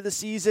the end of the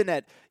season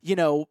at,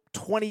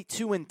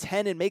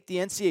 22-10 and make the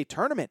NCAA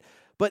tournament.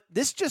 but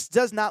this just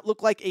does not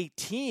look like a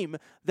team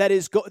that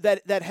is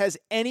that has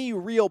any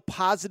real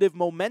positive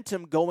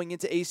momentum going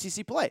into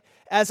ACC play.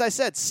 As I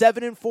said,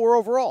 7-4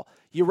 overall.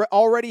 You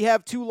already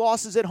have 2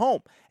 losses at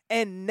home.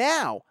 And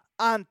now,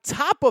 on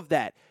top of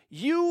that,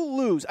 you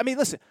lose. I mean,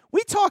 listen,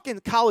 we talk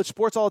in college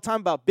sports all the time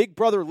about big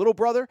brother, little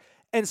brother,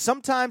 and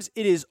sometimes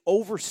it is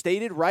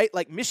overstated, right?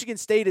 Like Michigan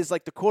State is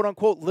like the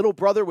quote-unquote little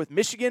brother with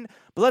Michigan,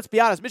 but let's be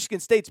honest, Michigan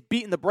State's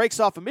beating the brakes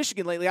off of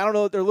Michigan lately. I don't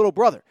know that they're little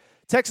brother.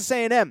 Texas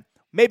A&M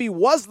maybe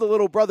was the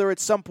little brother at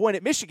some point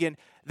at Michigan.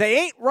 They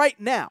ain't right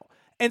now.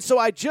 And so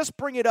I just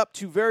bring it up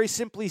to very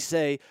simply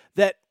say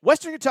that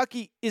Western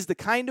Kentucky is the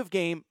kind of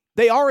game.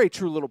 They are a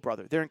true little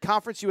brother. They're in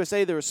Conference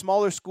USA. They're a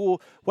smaller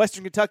school.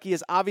 Western Kentucky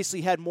has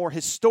obviously had more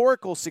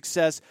historical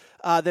success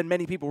than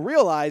many people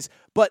realize,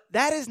 but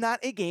that is not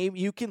a game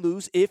you can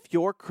lose if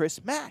you're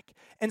Chris Mack.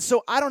 And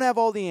so I don't have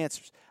all the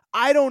answers.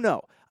 I don't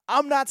know.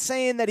 I'm not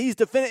saying that he's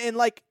definitive.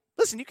 And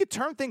listen, you could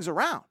turn things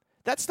around.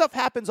 That stuff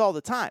happens all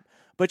the time.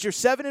 But you're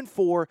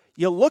 7-4.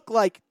 You look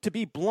like, to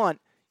be blunt,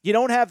 you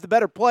don't have the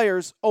better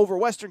players over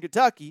Western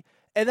Kentucky.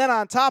 And then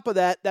on top of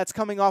that, that's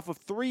coming off of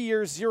 3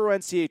 years, 0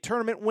 NCAA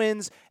tournament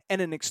wins,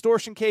 and an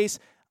extortion case.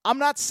 I'm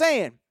not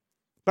saying,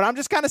 but I'm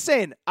just kind of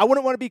saying, I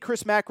wouldn't want to be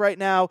Chris Mack right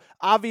now.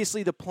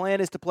 Obviously, the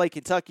plan is to play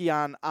Kentucky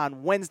on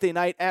Wednesday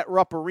night at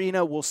Rupp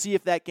Arena. We'll see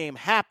if that game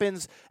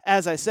happens.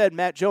 As I said,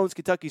 Matt Jones,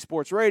 Kentucky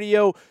Sports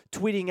Radio,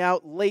 tweeting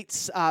out late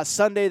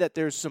Sunday that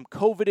there's some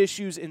COVID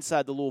issues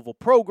inside the Louisville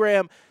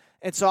program.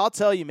 And so I'll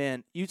tell you,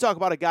 man, you talk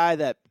about a guy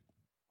that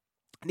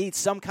needs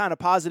some kind of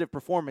positive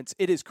performance,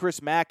 it is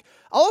Chris Mack.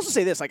 I'll also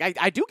say this,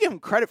 I do give him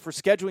credit for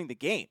scheduling the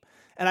game.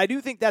 And I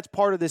do think that's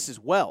part of this as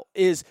well,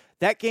 is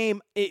that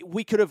game,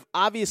 we could have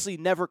obviously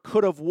never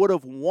would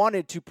have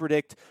wanted to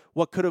predict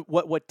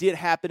what did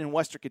happen in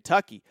Western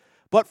Kentucky.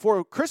 But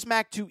for Chris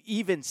Mack to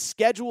even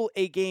schedule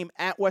a game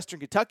at Western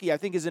Kentucky, I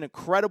think is an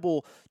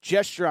incredible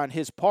gesture on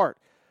his part.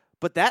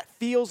 But that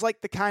feels like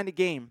the kind of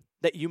game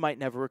that you might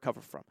never recover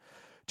from.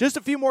 Just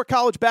a few more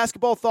college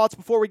basketball thoughts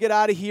before we get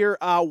out of here.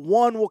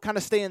 One, we'll kind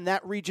of stay in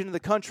that region of the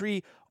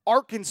country.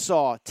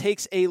 Arkansas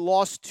takes a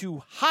loss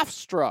to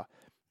Hofstra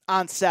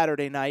on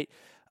Saturday night.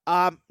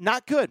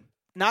 Not good.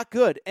 Not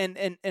good.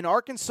 And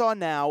Arkansas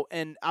now,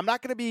 and I'm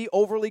not going to be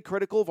overly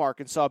critical of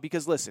Arkansas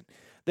because, listen,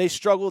 they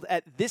struggled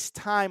at this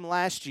time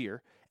last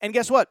year. And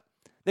guess what?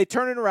 They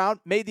turned it around,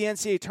 made the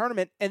NCAA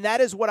tournament, and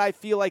that is what I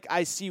feel like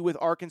I see with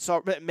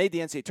Arkansas. Made the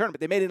NCAA tournament.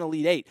 They made an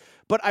Elite Eight.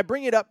 But I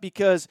bring it up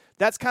because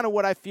that's kind of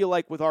what I feel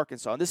like with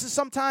Arkansas. And this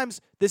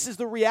is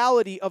the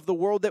reality of the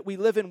world that we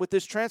live in with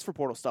this transfer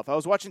portal stuff. I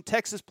was watching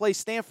Texas play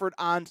Stanford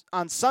on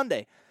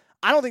Sunday.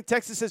 I don't think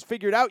Texas has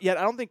figured out yet.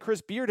 I don't think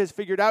Chris Beard has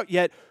figured out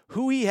yet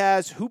who he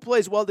has, who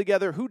plays well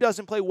together, who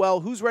doesn't play well,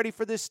 who's ready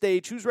for this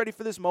stage, who's ready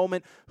for this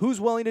moment, who's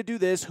willing to do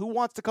this, who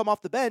wants to come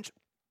off the bench.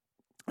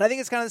 And I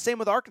think it's kind of the same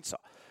with Arkansas.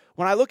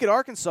 When I look at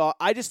Arkansas,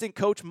 I just think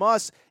Coach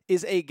Muss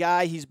is a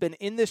guy, he's been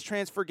in this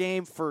transfer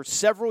game for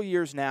several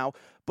years now,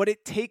 but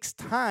it takes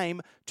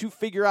time to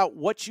figure out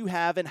what you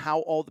have and how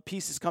all the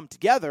pieces come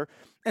together.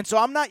 And so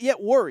I'm not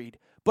yet worried,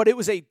 but it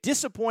was a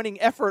disappointing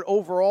effort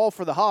overall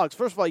for the Hogs.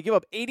 First of all, you give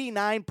up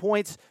 89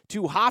 points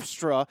to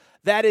Hofstra.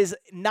 That is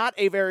not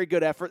a very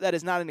good effort. That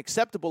is not an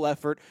acceptable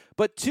effort.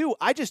 But two,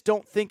 I just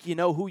don't think you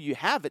know who you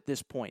have at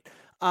this point.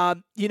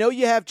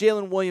 You have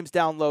Jalen Williams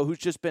down low, who's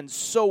just been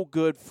so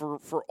good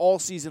for all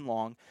season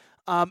long.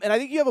 And I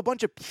think you have a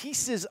bunch of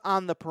pieces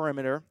on the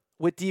perimeter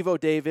with Devo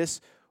Davis,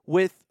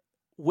 with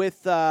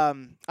I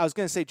was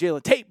going to say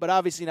Jalen Tate, but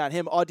obviously not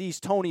him. Audice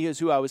Toney is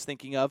who I was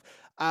thinking of.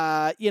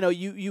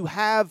 You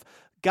have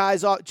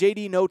guys,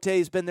 J.D. Note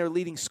has been their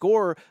leading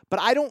scorer, but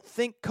I don't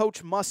think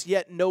Coach Muss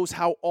yet knows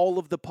how all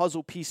of the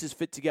puzzle pieces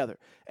fit together.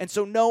 And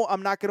so, no,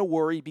 I'm not going to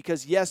worry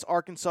because, yes,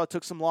 Arkansas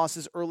took some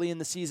losses early in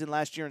the season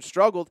last year and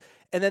struggled,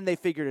 and then they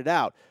figured it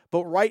out.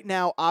 But right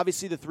now,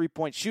 obviously, the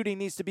three-point shooting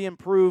needs to be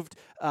improved.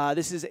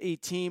 This is a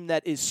team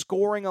that is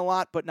scoring a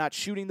lot but not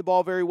shooting the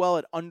ball very well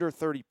at under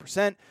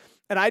 30%.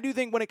 And I do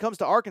think when it comes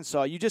to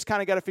Arkansas, you just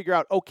kind of got to figure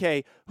out,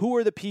 okay, who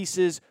are the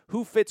pieces,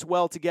 who fits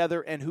well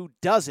together, and who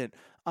doesn't.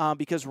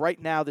 Because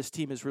right now this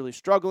team is really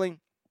struggling.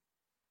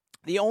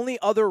 The only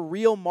other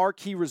real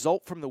marquee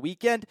result from the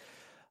weekend,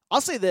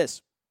 I'll say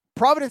this,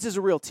 Providence is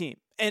a real team.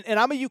 And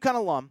I'm a UConn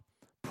alum.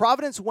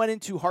 Providence went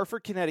into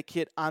Hartford,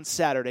 Connecticut on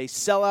Saturday,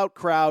 sellout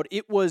crowd.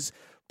 It was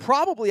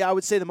probably, I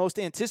would say, the most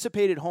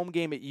anticipated home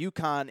game at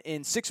UConn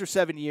in 6 or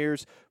 7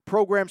 years.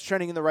 Programs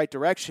trending in the right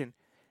direction.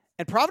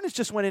 And Providence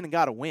just went in and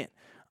got a win.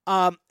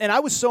 And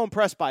I was so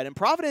impressed by it. And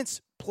Providence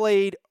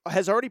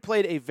has already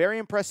played a very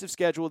impressive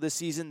schedule this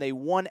season. They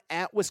won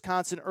at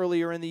Wisconsin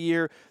earlier in the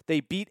year. They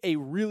beat a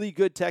really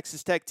good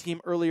Texas Tech team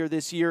earlier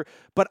this year.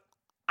 But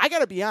I got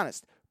to be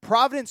honest,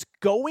 Providence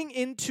going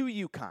into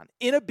UConn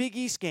in a Big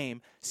East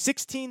game,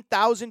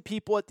 16,000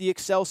 people at the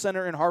Excel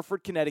Center in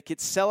Hartford, Connecticut,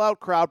 sellout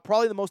crowd,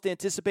 probably the most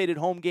anticipated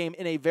home game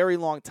in a very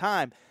long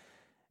time.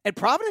 And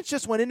Providence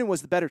just went in and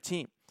was the better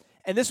team.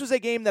 And this was a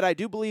game that I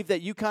do believe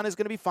that UConn is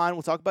going to be fine.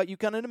 We'll talk about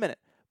UConn in a minute.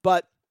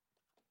 But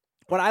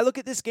when I look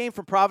at this game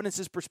from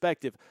Providence's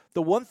perspective,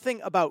 the one thing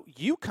about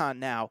UConn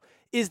now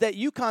is that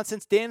UConn,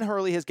 since Dan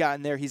Hurley has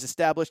gotten there, he's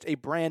established a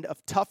brand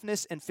of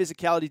toughness and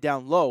physicality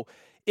down low.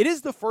 It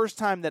is the first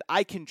time that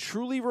I can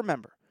truly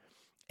remember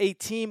a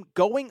team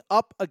going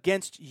up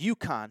against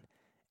UConn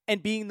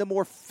and being the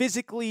more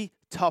physically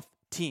tough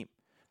team.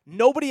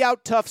 Nobody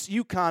out-toughs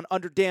UConn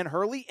under Dan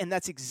Hurley, and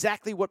that's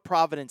exactly what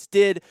Providence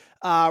did.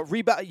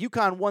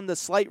 UConn won the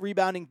slight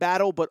rebounding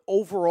battle, but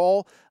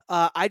overall,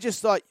 I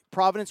just thought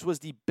Providence was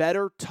the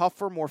better,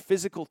 tougher, more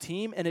physical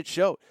team, and it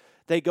showed.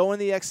 They go in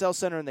the XL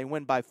Center, and they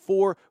win by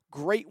 4.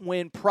 Great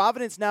win.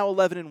 Providence now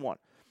 11-1.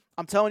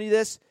 I'm telling you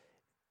this,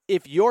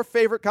 if your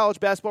favorite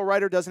college basketball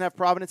writer doesn't have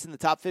Providence in the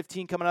top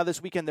 15 coming out of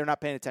this weekend, they're not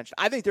paying attention.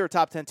 I think they're a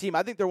top 10 team.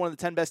 I think they're one of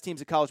the 10 best teams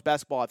in college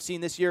basketball I've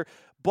seen this year,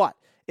 but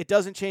it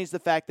doesn't change the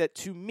fact that,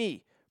 to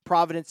me,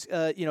 Providence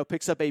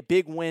picks up a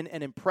big win,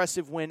 an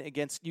impressive win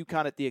against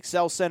UConn at the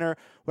Excel Center.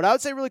 What I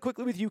would say really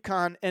quickly with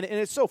UConn, and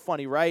it's so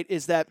funny, right,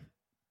 is that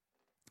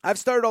I've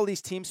started all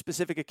these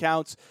team-specific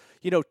accounts.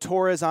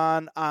 Torres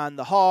on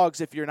the Hogs,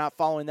 if you're not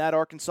following that,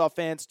 Arkansas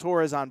fans.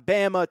 Torres on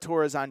Bama,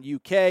 Torres on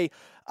UK.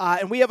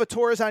 And we have a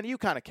Torres on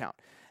UConn account.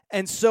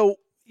 And so,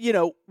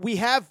 we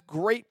have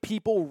great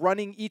people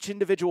running each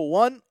individual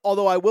one,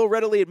 although I will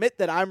readily admit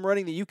that I'm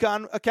running the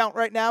UConn account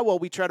right now while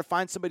we try to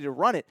find somebody to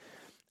run it.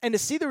 And to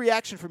see the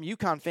reaction from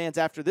UConn fans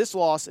after this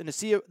loss and to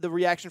see the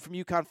reaction from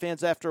UConn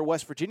fans after a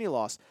West Virginia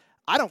loss,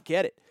 I don't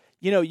get it.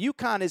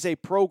 UConn is a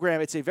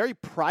program, it's a very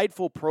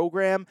prideful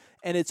program,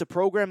 and it's a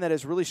program that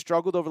has really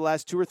struggled over the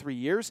last 2 or 3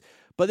 years.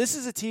 But this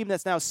is a team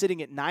that's now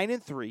sitting at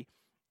 9-3.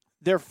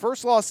 Their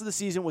first loss of the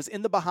season was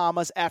in the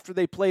Bahamas after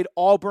they played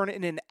Auburn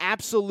in an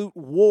absolute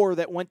war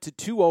that went to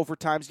 2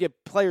 overtimes. You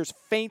have players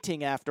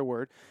fainting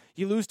afterward.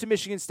 You lose to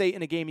Michigan State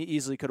in a game you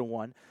easily could have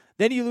won.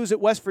 Then you lose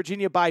at West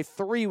Virginia by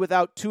 3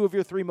 without 2 of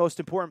your 3 most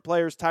important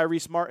players,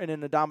 Tyrese Martin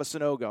and Adama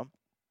Sanogo.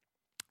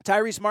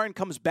 Tyrese Martin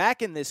comes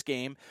back in this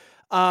game.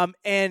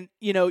 And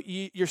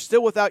you're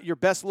still without your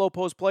best low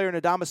post player in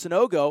Adama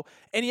Sanogo.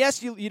 And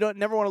yes, you don't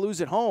never want to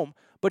lose at home,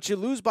 but you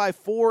lose by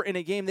 4 in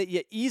a game that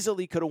you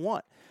easily could have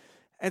won.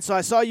 And so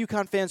I saw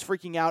UConn fans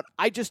freaking out.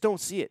 I just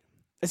don't see it.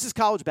 This is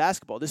college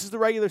basketball. This is the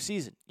regular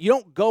season. You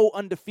don't go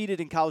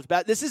undefeated in college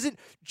basketball. This isn't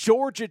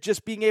Georgia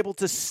just being able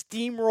to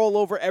steamroll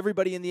over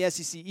everybody in the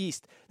SEC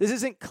East. This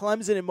isn't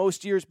Clemson in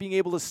most years being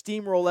able to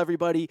steamroll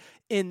everybody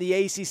in the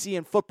ACC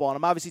in football. And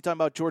I'm obviously talking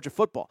about Georgia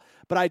football.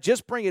 But I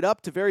just bring it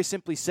up to very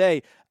simply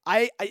say,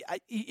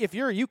 if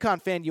you're a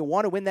UConn fan, you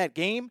want to win that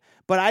game.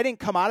 But I didn't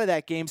come out of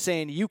that game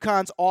saying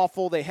UConn's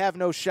awful, they have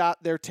no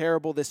shot, they're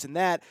terrible, this and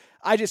that.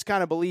 I just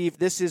kind of believe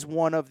this is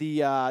one of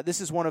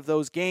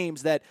those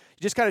games that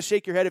you just kind of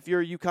shake your head if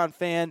you're a UConn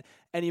fan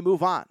and you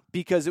move on,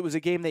 because it was a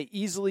game they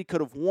easily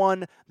could have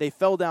won. They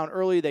fell down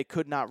early, they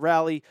could not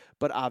rally,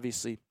 but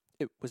obviously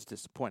it was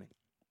disappointing.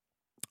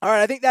 All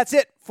right, I think that's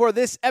it for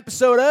this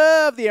episode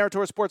of the Aaron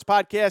Torres Sports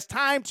Podcast.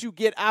 Time to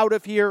get out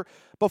of here.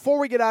 Before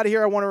we get out of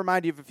here, I want to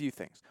remind you of a few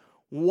things.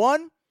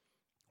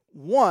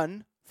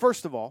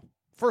 First of all,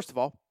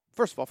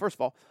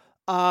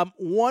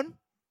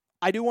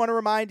 I do want to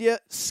remind you,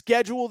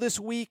 schedule this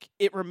week.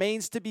 It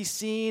remains to be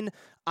seen.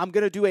 I'm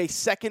going to do a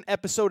second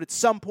episode at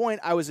some point.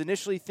 I was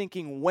initially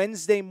thinking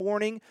Wednesday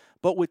morning,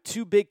 but with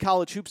 2 big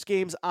college hoops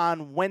games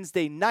on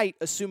Wednesday night,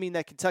 assuming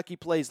that Kentucky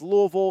plays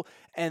Louisville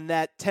and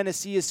that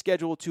Tennessee is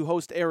scheduled to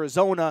host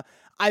Arizona,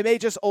 I may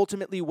just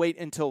ultimately wait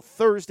until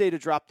Thursday to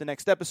drop the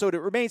next episode.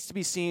 It remains to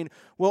be seen.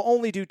 We'll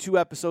only do 2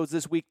 episodes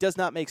this week. Does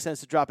not make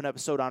sense to drop an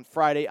episode on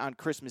Friday on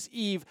Christmas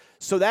Eve.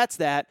 So that's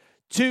that.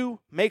 2,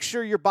 make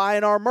sure you're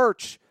buying our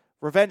merch.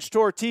 Revenge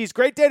Tour tees.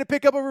 Great day to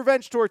pick up a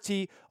Revenge Tour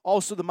tee.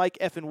 Also the Mike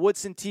F. and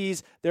Woodson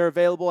tees. They're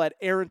available at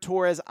Aaron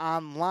Torres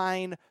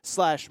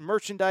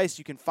online/merchandise.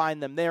 You can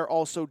find them there.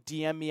 Also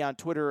DM me on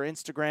Twitter or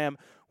Instagram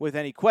with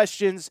any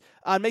questions.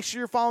 Make sure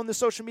you're following the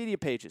social media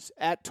pages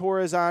at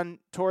Torres on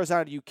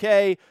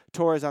UK,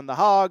 Torres on the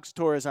Hogs,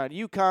 Torres on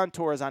UConn,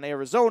 Torres on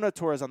Arizona,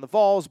 Torres on the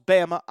Vols,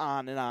 Bama,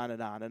 on and on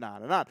and on and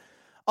on and on.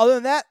 Other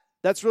than that,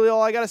 that's really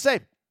all I got to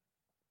say.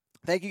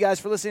 Thank you guys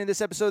for listening to this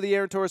episode of the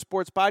Aaron Torres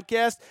Sports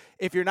Podcast.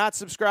 If you're not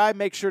subscribed,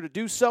 make sure to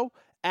do so.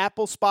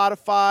 Apple,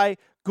 Spotify,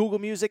 Google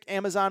Music,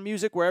 Amazon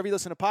Music, wherever you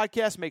listen to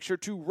podcasts, make sure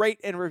to rate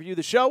and review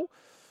the show.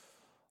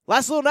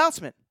 Last little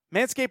announcement,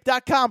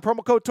 manscaped.com,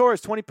 promo code Torres,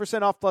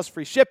 20% off plus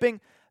free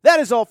shipping. That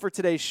is all for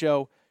today's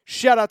show.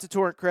 Shout out to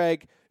Torrent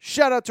Craig.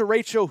 Shout out to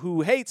Rachel,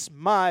 who hates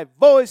my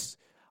voice.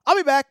 I'll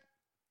be back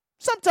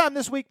sometime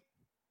this week.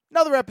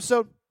 Another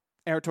episode,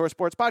 Aaron Torres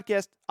Sports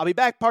Podcast. I'll be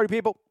back, party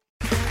people.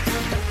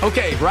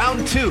 Okay,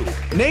 round 2.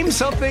 Name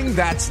something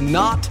that's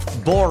not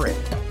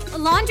boring. A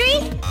laundry?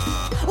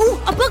 Ooh,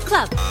 a book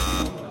club.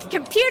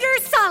 Computer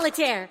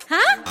solitaire,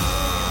 huh?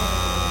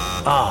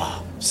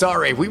 Ah,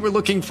 sorry, we were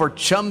looking for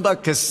Chumba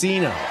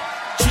Casino.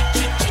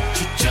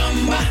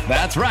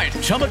 That's right,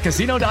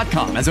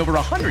 ChumbaCasino.com has over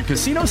 100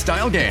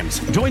 casino-style games.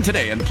 Join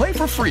today and play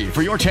for free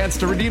for your chance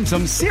to redeem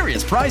some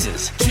serious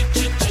prizes.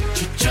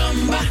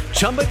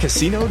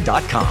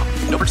 ChumbaCasino.com.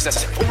 No purchase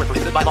necessary. Void where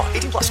prohibited by law.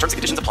 18+ terms and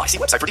conditions apply. See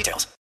website for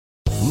details.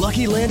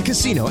 Lucky Land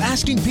Casino,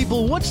 asking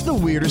people, what's the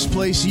weirdest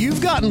place you've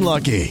gotten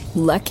lucky?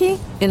 Lucky?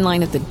 In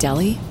line at the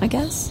deli, I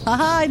guess?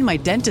 Aha, in my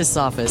dentist's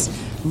office.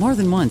 More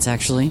than once,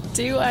 actually.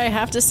 Do I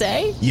have to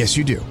say? Yes,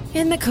 you do.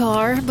 In the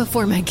car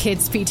before my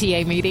kids'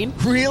 PTA meeting.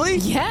 Really?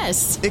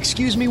 Yes.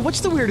 Excuse me,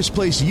 what's the weirdest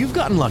place you've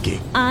gotten lucky?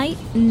 I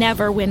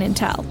never win and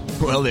tell.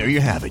 Well, there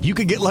you have it. You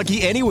can get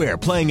lucky anywhere,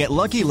 playing at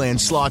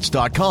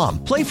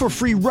LuckyLandSlots.com. Play for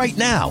free right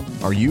now.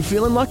 Are you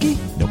feeling lucky?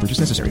 No purchase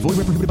necessary. Void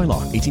where prohibited by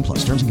law.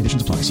 18+. Terms and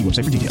conditions apply. See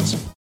website for details.